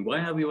next thing. Why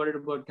are we worried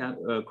about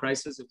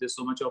crisis if there's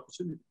so much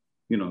opportunity?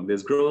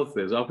 There's growth,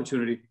 there's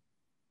opportunity,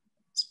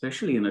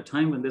 especially in a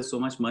time when there's so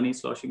much money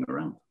sloshing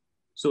around.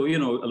 So, a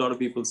lot of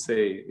people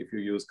say, if you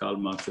use Karl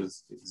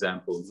Marx's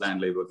example,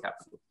 land, labor,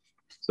 capital.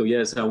 So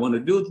yes, I want to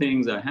do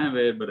things, I have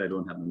it, but I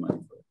don't have the money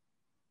for it.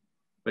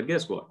 But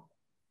guess what?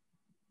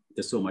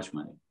 There's so much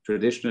money.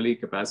 Traditionally,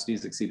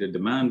 capacities exceeded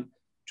demand.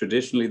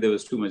 Traditionally, there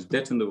was too much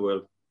debt in the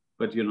world,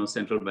 but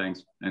central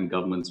banks and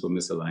governments were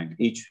misaligned,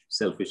 each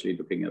selfishly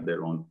looking at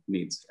their own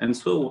needs. And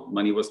so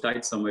money was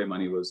tight somewhere,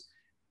 money was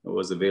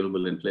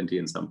available in plenty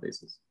in some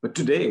places. But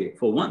today,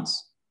 for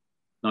once,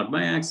 not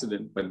by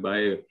accident, but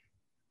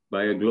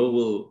by a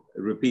global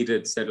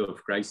repeated set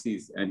of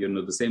crises and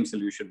the same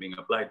solution being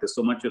applied, there's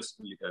so much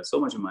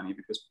of money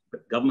because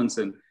governments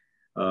and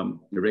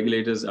the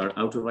regulators are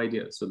out of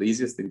ideas. So the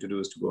easiest thing to do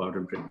is to go out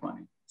and print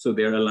money. So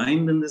they're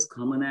aligned in this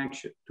common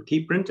action to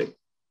keep printing,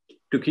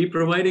 to keep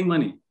providing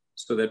money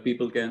so that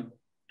people can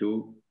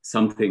do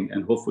something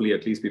and hopefully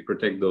at least we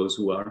protect those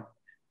who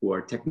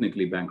are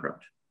technically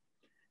bankrupt.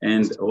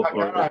 And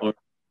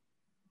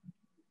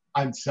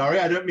I'm sorry,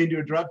 I don't mean to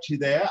interrupt you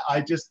there.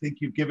 I just think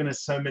you've given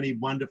us so many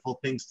wonderful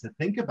things to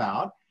think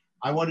about.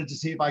 I wanted to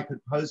see if I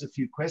could pose a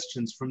few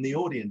questions from the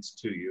audience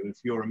to you, if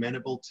you're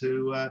amenable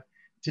to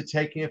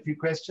taking a few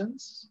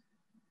questions.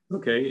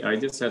 Okay, I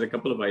just had a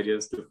couple of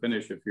ideas to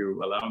finish, if you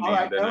allow me. All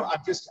right, no,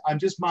 I'm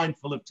just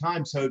mindful of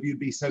time, so if you'd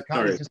be so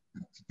kind as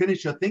to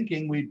finish your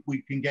thinking,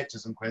 we can get to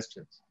some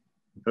questions.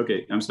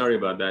 Okay, I'm sorry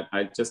about that.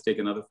 I'll just take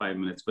another 5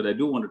 minutes, but I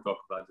do want to talk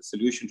about the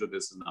solution to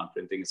this is not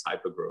printing, is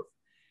hypergrowth.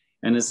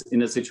 And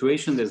in a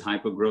situation there's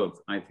hypergrowth,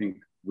 I think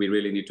we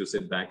really need to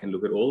sit back and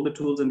look at all the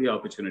tools and the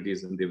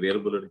opportunities and the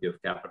availability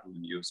of capital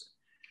and use it.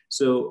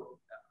 So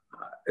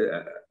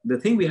the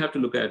thing we have to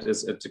look at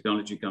as a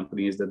technology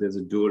company is that there's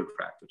a dual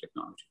track to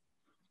technology.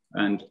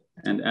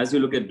 And as you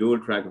look at dual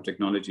track of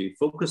technology,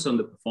 focus on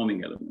the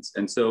performing elements.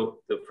 And so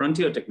the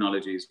frontier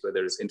technologies,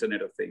 whether it's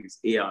Internet of Things,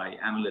 AI,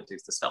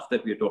 analytics, the stuff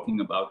that we're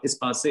talking about is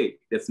passé.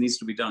 That needs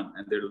to be done.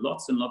 And there are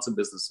lots and lots of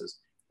businesses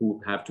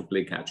who have to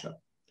play catch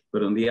up.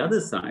 But on the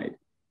other side,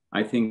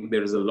 I think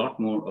there is a lot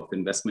more of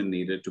investment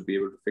needed to be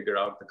able to figure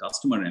out the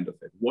customer end of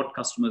it, what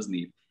customers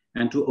need,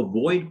 and to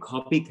avoid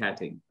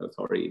copying,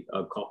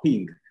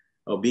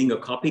 or being a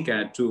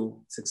copycat to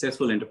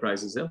successful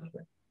enterprises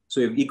elsewhere. So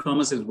if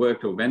e-commerce has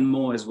worked or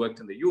Venmo has worked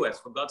in the US,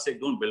 for God's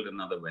sake, don't build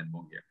another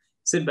Venmo here.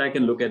 Sit back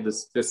and look at the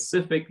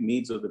specific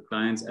needs of the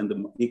clients and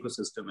the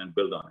ecosystem and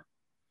build on it.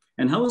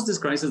 And how is this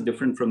crisis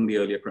different from the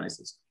earlier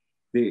crisis?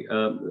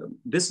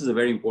 This is a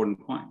very important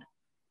point.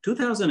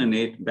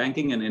 2008,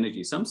 banking and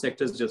energy, some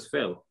sectors just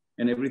fell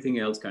and everything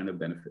else kind of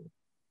benefited.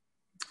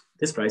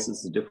 This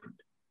crisis is different.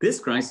 This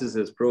crisis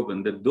has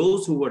proven that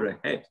those who were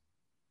ahead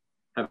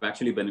have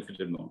actually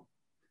benefited more.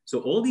 So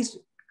all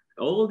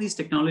these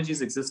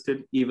technologies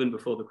existed even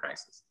before the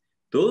crisis.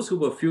 Those who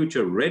were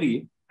future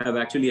ready have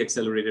actually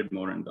accelerated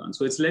more and done.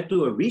 So it's led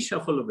to a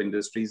reshuffle of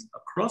industries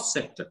across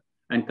sector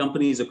and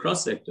companies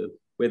across sectors,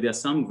 where there are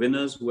some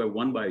winners who have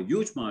won by a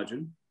huge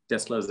margin,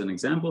 Tesla is an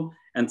example,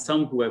 and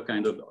some who have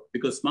kind of,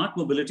 because smart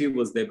mobility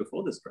was there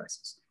before this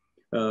crisis.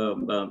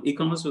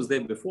 E-commerce was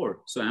there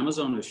before. So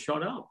Amazon has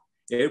shot up.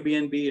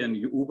 Airbnb and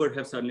Uber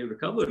have suddenly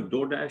recovered.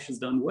 DoorDash has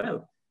done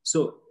well.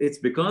 So it's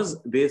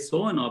because they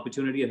saw an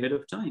opportunity ahead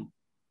of time.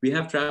 We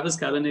have Travis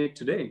Kalanick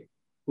today,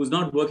 who's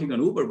not working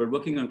on Uber, but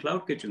working on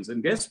cloud kitchens.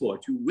 And guess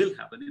what? You will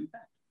have an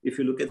impact. If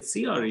you look at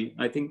CRE,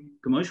 I think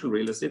commercial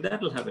real estate,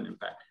 that will have an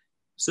impact.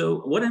 So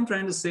what I'm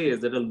trying to say is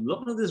that a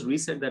lot of this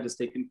reset that is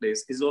taking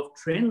place is of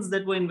trends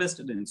that we're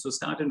invested in. So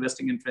start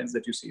investing in trends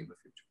that you see in the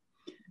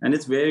future. And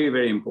it's very,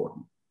 very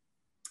important.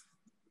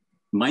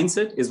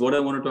 Mindset is what I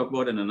want to talk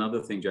about. And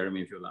another thing,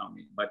 Jeremy, if you allow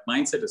me, but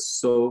mindset is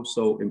so,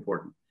 so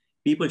important.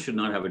 People should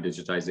not have a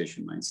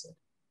digitization mindset.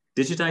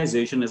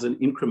 Digitization is an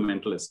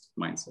incrementalist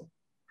mindset.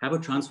 Have a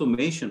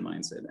transformation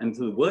mindset. And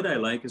the word I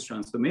like is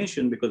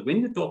transformation, because when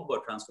you talk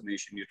about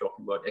transformation, you're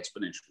talking about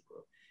exponential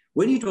growth.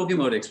 When you're talking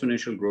about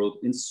exponential growth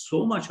in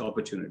so much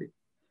opportunity,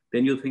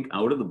 then you think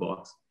out of the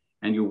box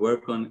and you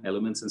work on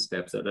elements and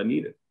steps that are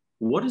needed.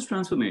 What is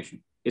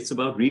transformation? It's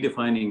about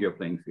redefining your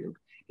playing field.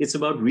 It's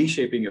about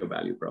reshaping your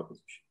value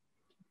proposition.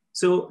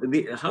 So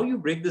how you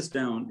break this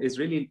down is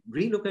really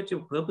relook at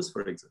your purpose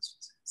for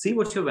existence. See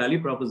what your value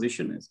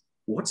proposition is.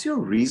 What's your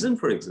reason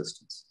for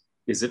existence?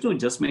 Is it to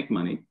just make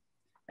money?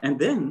 And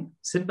then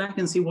sit back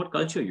and see what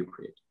culture you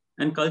create.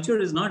 And culture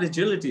is not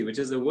agility, which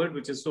is a word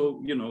which is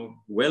so,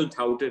 well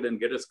touted, and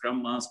get a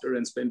scrum master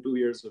and spend 2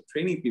 years of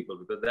training people,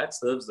 because that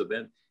serves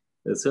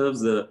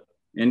the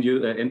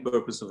end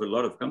purpose of a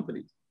lot of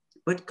companies.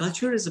 But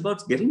culture is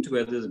about getting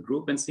together as a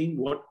group and seeing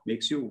what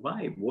makes you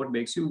vibe, what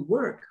makes you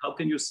work. How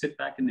can you sit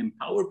back and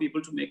empower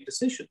people to make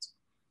decisions?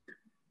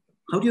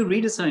 How do you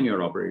redesign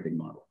your operating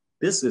model?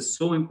 This is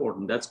so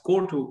important. That's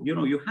core to,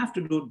 you have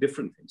to do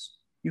different things.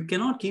 You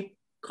cannot keep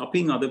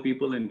copying other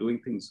people and doing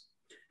things.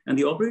 And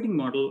the operating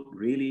model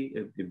really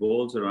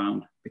evolves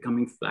around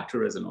becoming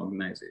flatter as an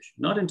organization,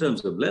 not in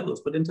terms of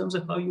levels, but in terms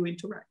of how you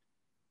interact.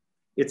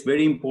 It's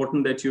very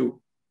important that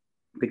you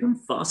become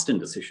fast in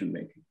decision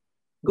making.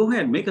 Go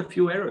ahead, make a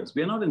few errors.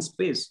 We are not in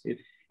space.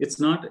 It's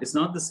not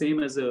the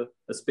same as a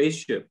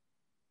spaceship.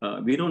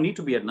 We don't need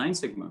to be at 9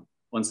 sigma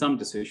on some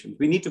decisions.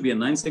 We need to be at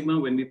 9 sigma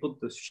when we put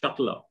the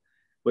shuttle up.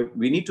 But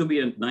we need to be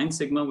at 9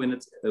 sigma when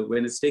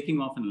it's taking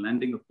off and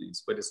landing of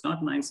planes. But it's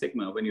not 9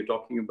 sigma when you're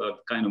talking about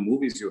the kind of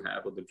movies you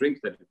have or the drink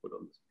that you put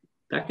on this.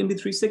 That can be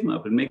 3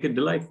 sigma and make it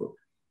delightful.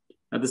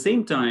 At the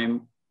same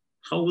time,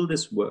 how will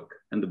this work?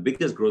 And the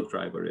biggest growth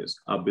driver is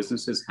our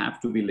businesses have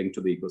to be linked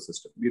to the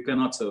ecosystem. You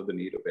cannot serve the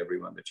need of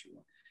everyone that you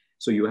want.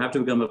 So you have to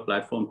become a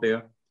platform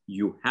player.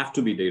 You have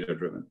to be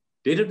data-driven.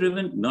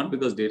 Data-driven, not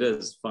because data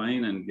is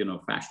fine and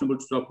fashionable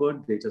to talk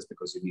about. Data is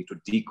because you need to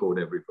decode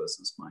every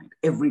person's mind.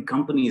 Every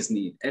company's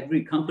need.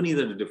 Every company is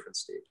at a different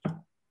stage.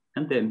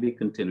 And then be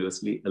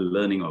continuously a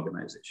learning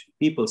organization.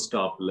 People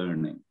stop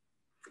learning.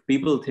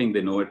 People think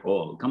they know it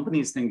all.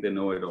 Companies think they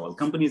know it all.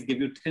 Companies give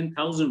you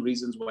 10,000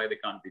 reasons why they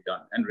can't be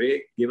done. And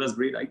Ray gave us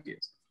great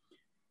ideas.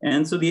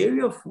 And so the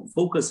area of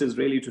focus is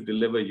really to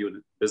deliver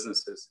unit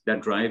businesses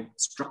that drive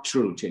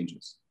structural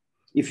changes.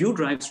 If you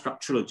drive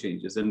structural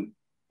changes, and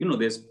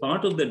there's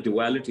part of the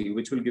duality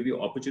which will give you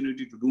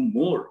opportunity to do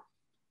more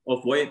of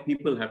why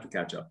people have to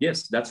catch up.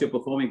 Yes, that's your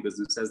performing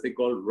business, as they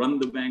call run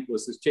the bank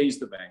versus change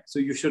the bank. So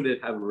you should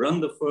have run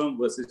the firm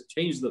versus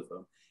change the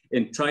firm,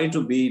 and try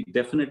to be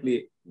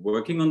definitely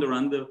working on the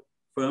run the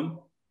firm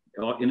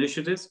or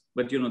initiatives,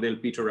 but they'll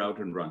peter out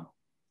and run.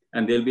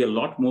 And there'll be a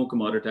lot more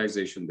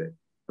commoditization there.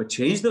 But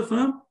change the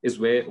firm is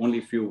where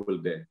only few will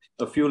dare.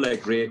 A few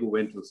like Ray who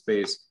went to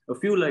space, a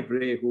few like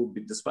Ray who,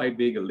 despite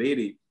being a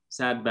lady,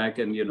 sat back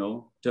and,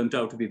 turned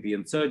out to be the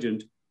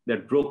insurgent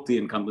that broke the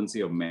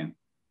incumbency of men.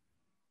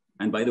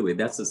 And by the way,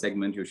 that's the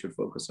segment you should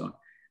focus on.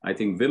 I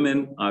think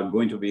women are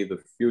going to be the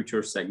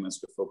future segments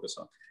to focus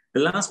on.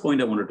 The last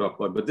point I want to talk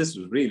about, but this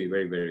is really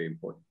very, very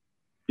important.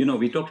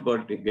 We talked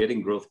about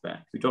getting growth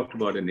back. We talked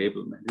about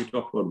enablement. We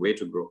talked about way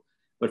to grow.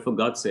 But for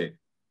God's sake,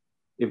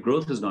 if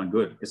growth is not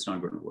good, it's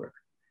not going to work.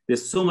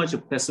 There's so much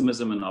of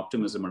pessimism and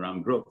optimism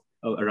around growth,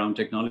 around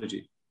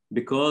technology,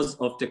 because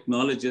of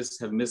technologists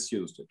have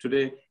misused it.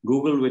 Today,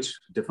 Google, which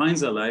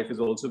defines our life, is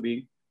also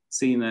being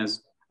seen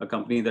as a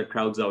company that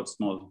crowds out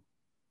small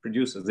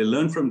producers. They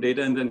learn from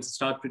data and then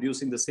start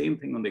producing the same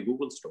thing on their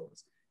Google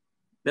stores.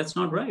 That's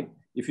not right.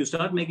 If you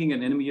start making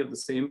an enemy of the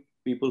same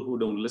people who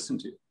don't listen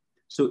to you.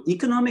 So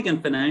economic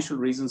and financial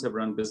reasons have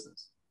run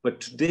business. But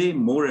today,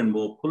 more and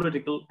more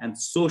political and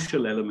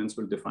social elements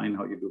will define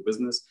how you do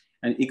business.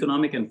 And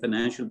economic and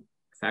financial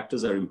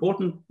factors are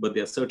important, but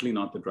they're certainly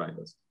not the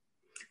drivers.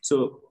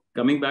 So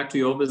coming back to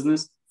your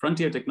business,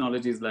 frontier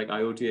technologies like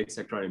IoT, et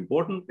cetera, are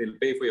important. They'll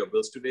pay for your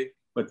bills today.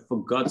 But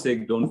for God's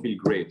sake, don't feel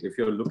great. If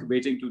you're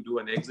waiting to do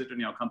an exit in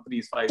your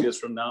companies 5 years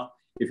from now,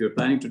 if you're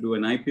planning to do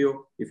an IPO,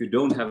 if you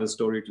don't have a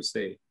story to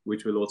say,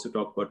 which will also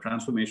talk about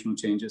transformational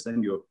changes,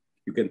 and you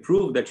can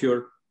prove that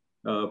you're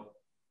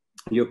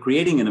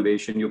creating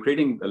innovation, you're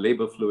creating a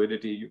labor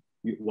fluidity.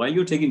 While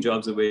you're taking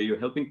jobs away, you're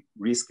helping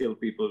reskill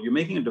people, you're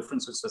making a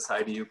difference in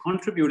society, you're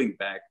contributing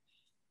back.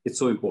 It's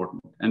so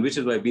important. And which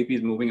is why BP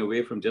is moving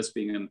away from just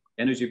being an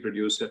energy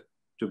producer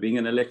to being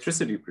an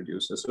electricity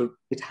producer. So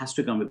it has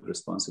to come with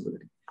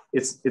responsibility.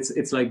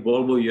 It's like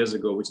Volvo years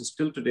ago, which is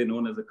still today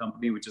known as a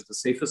company which is the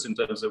safest in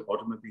terms of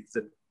automobiles,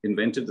 that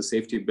invented the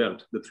safety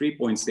belt, the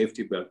 3-point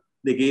safety belt.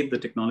 They gave the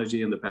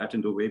technology and the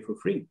patent away for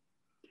free.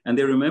 And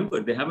they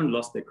remembered they haven't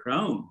lost their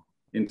crown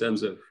in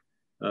terms of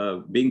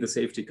being the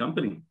safety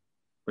company.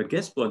 But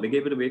guess what? They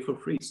gave it away for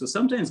free. So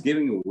sometimes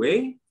giving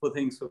away for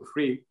things for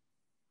free,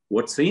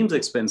 what seems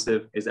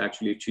expensive is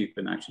actually cheap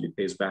and actually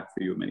pays back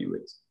for you in many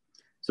ways.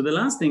 So the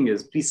last thing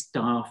is, please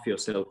staff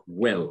yourself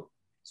well.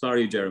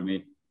 Sorry,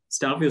 Jeremy,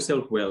 staff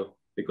yourself well,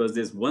 because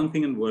there's one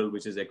thing in the world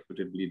which is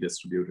equitably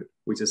distributed,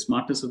 which is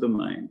smartness of the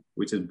mind,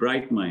 which is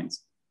bright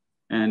minds.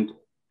 And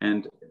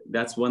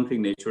that's one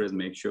thing nature has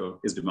made sure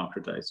is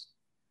democratized.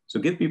 So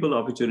give people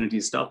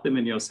opportunities, staff them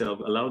in yourself,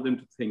 allow them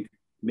to think,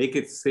 make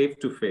it safe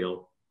to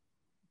fail.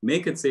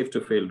 Make it safe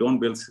to fail. Don't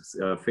build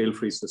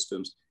fail-free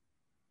systems.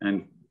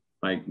 And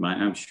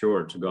I'm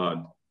sure to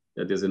God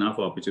that there's enough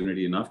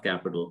opportunity, enough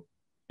capital,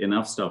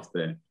 enough stuff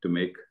there to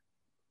make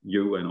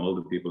you and all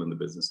the people in the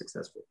business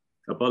successful.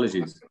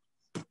 Apologies.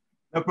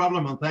 No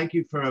problem. And thank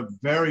you for a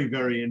very,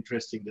 very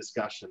interesting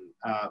discussion.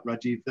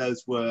 Rajeev,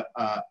 those were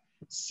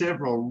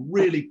several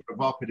really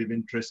provocative,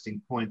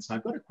 interesting points.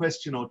 I've got a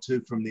question or two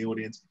from the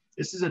audience.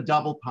 This is a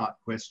double part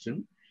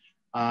question.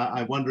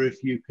 I wonder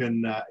if you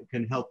can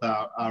help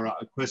our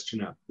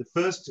questioner. The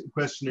first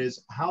question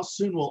is, how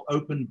soon will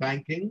open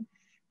banking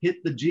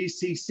hit the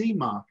GCC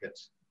market?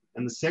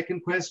 And the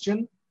second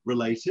question,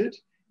 related,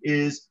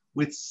 is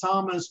with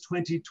SAMA's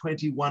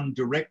 2021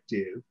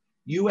 directive,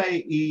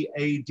 UAE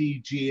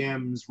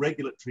ADGM's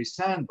regulatory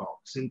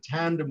sandbox in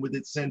tandem with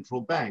its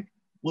central bank,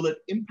 will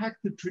it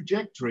impact the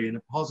trajectory in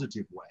a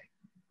positive way?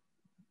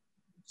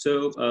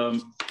 So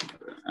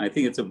I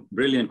think it's a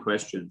brilliant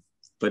question,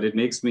 but it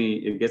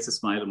gets a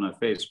smile on my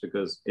face,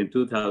 because in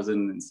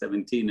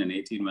 2017 and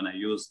 18, when I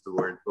used the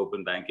word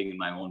open banking in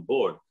my own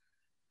board,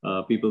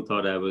 people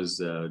thought I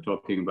was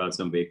talking about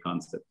some vague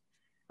concept.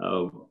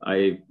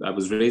 I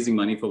was raising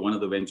money for one of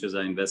the ventures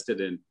I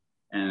invested in,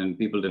 and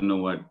people didn't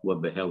know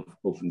what the hell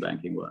open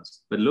banking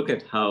was. But look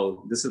at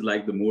how this is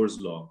like the Moore's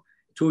law.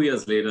 2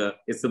 years later,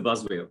 it's the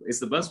buzzword.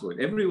 It's the buzzword.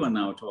 Everyone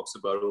now talks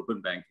about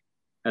open banking.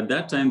 At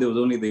that time, there was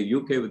only the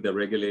UK with the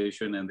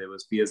regulation, and there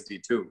was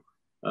PSD2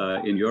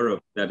 in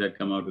Europe that had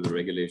come out with the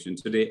regulation.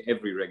 Today,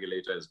 every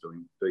regulator is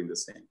doing the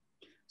same.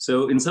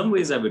 So in some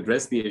ways, I've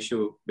addressed the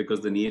issue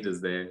because the need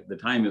is there. The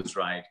time is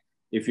right.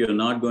 If you're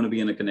not going to be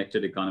in a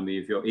connected economy,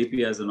 if your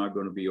APIs are not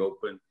going to be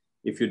open,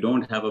 if you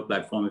don't have a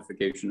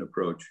platformification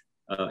approach,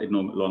 it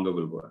no longer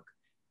will work.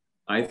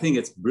 I think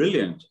it's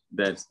brilliant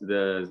that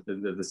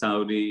the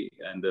Saudi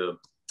and the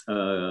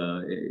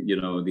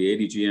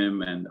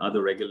ADGM and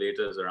other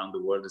regulators around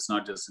the world, it's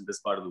not just in this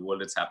part of the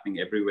world, it's happening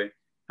everywhere,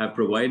 have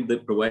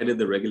provided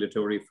the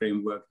regulatory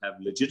framework, have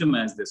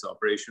legitimized this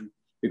operation,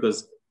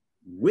 because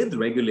with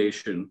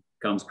regulation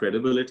comes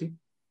credibility,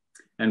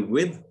 and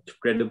with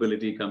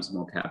credibility comes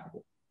more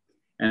capital.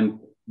 And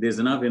there's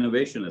enough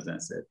innovation, as I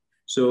said.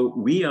 So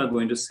we are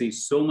going to see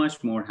so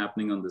much more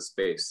happening on this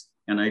space.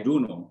 And I do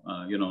know,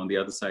 on the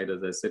other side,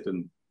 as I sit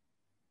in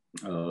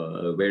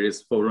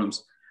various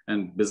forums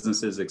and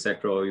businesses, et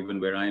cetera, or even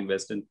where I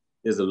invest in,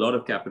 there's a lot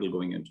of capital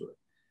going into it.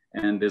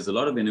 And there's a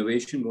lot of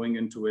innovation going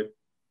into it.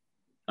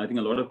 I think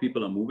a lot of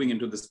people are moving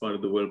into this part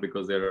of the world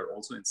because there are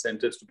also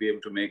incentives to be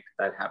able to make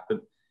that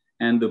happen.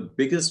 And the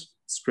biggest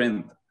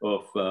strength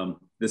of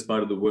this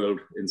part of the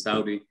world in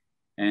Saudi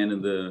and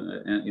in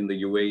the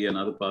UAE and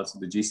other parts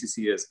of the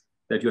GCC is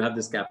that you have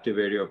this captive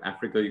area of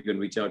Africa. You can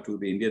reach out to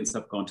the Indian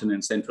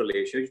subcontinent, Central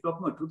Asia. You're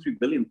talking about 2-3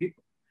 billion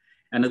people.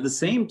 And at the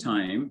same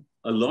time,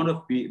 a lot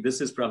of this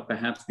is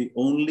perhaps the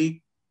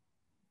only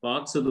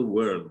parts of the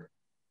world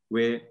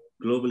where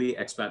globally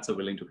expats are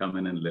willing to come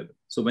in and live.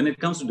 So when it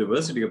comes to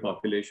diversity of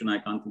population, I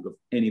can't think of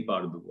any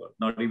part of the world,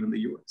 not even the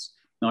US,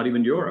 not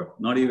even Europe,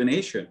 not even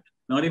Asia,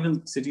 not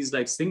even cities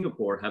like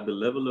Singapore have the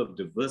level of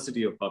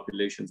diversity of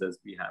populations as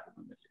we have in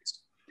the Middle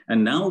East.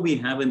 And now we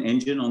have an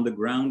engine on the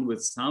ground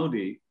with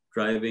Saudi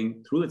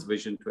driving through its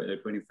vision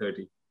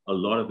 2030, a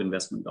lot of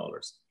investment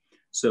dollars.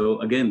 So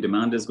again,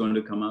 demand is going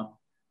to come up.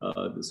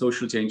 The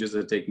social changes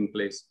are taking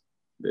place.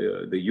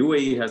 The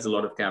UAE has a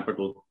lot of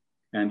capital,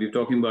 and we're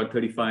talking about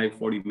 35,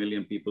 40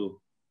 million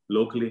people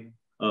locally.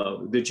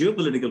 The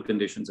geopolitical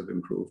conditions have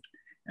improved.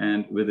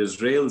 And with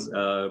Israel's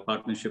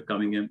partnership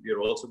coming in, we've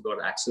also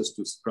got access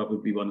to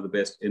probably one of the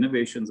best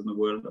innovations in the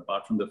world,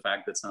 apart from the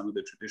fact that some of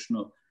the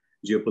traditional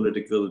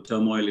geopolitical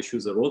turmoil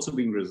issues are also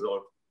being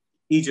resolved.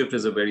 Egypt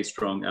is a very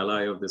strong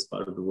ally of this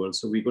part of the world.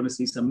 So we're going to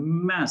see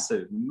some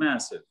massive,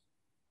 massive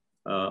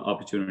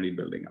opportunity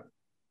building up.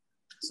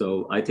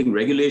 So I think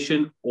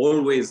regulation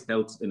always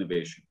helps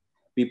innovation.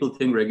 People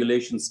think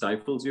regulation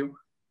stifles you,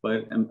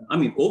 but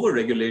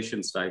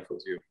over-regulation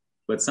stifles you,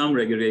 but some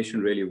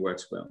regulation really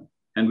works well.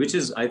 And which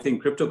is, I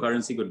think,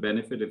 cryptocurrency could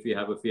benefit if we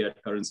have a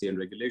fiat currency and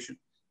regulation.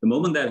 The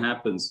moment that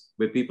happens,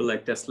 with people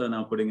like Tesla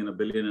now putting in $1.5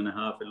 billion,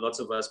 and lots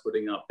of us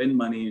putting our PIN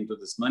money into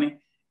this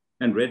money,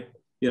 and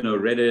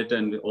Reddit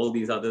and all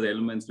these other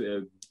elements,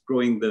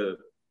 growing the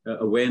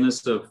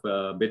awareness of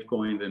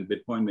Bitcoin and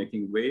Bitcoin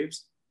making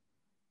waves.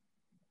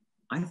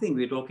 I think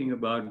we're talking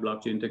about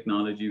blockchain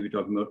technology, we're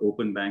talking about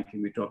open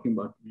banking, we're talking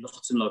about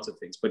lots and lots of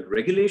things. But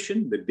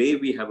regulation, the day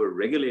we have a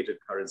regulated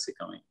currency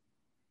coming,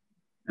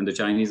 and the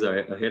Chinese are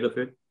ahead of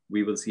it,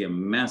 we will see a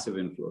massive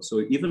inflow.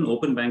 So even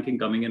open banking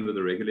coming in with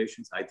the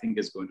regulations, I think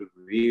is going to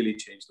really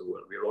change the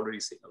world. We're already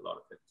seeing a lot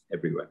of it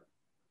everywhere.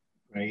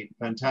 Great,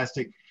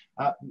 fantastic.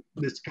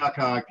 Mr.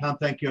 Kakar, I can't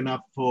thank you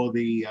enough for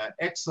the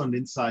excellent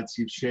insights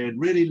you've shared.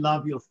 Really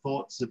love your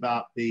thoughts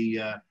about the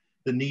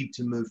need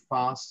to move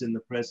fast in the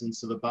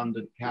presence of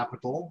abundant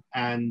capital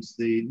and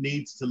the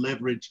needs to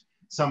leverage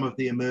some of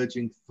the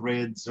emerging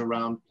threads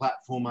around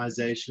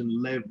platformization,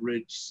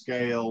 leverage,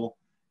 scale,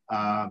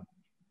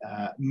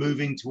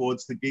 moving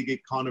towards the gig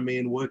economy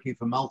and working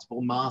for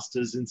multiple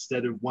masters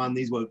instead of one.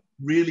 These were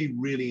really,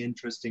 really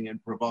interesting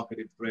and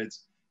provocative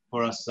threads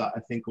for us, I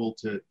think, all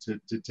to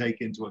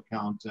take into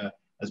account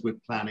as we're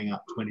planning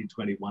up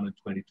 2021 and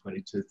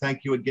 2022.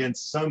 Thank you again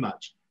so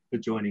much for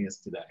joining us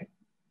today.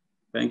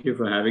 Thank you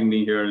for having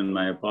me here, and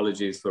my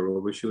apologies for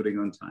overshooting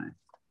on time.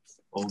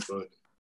 All good.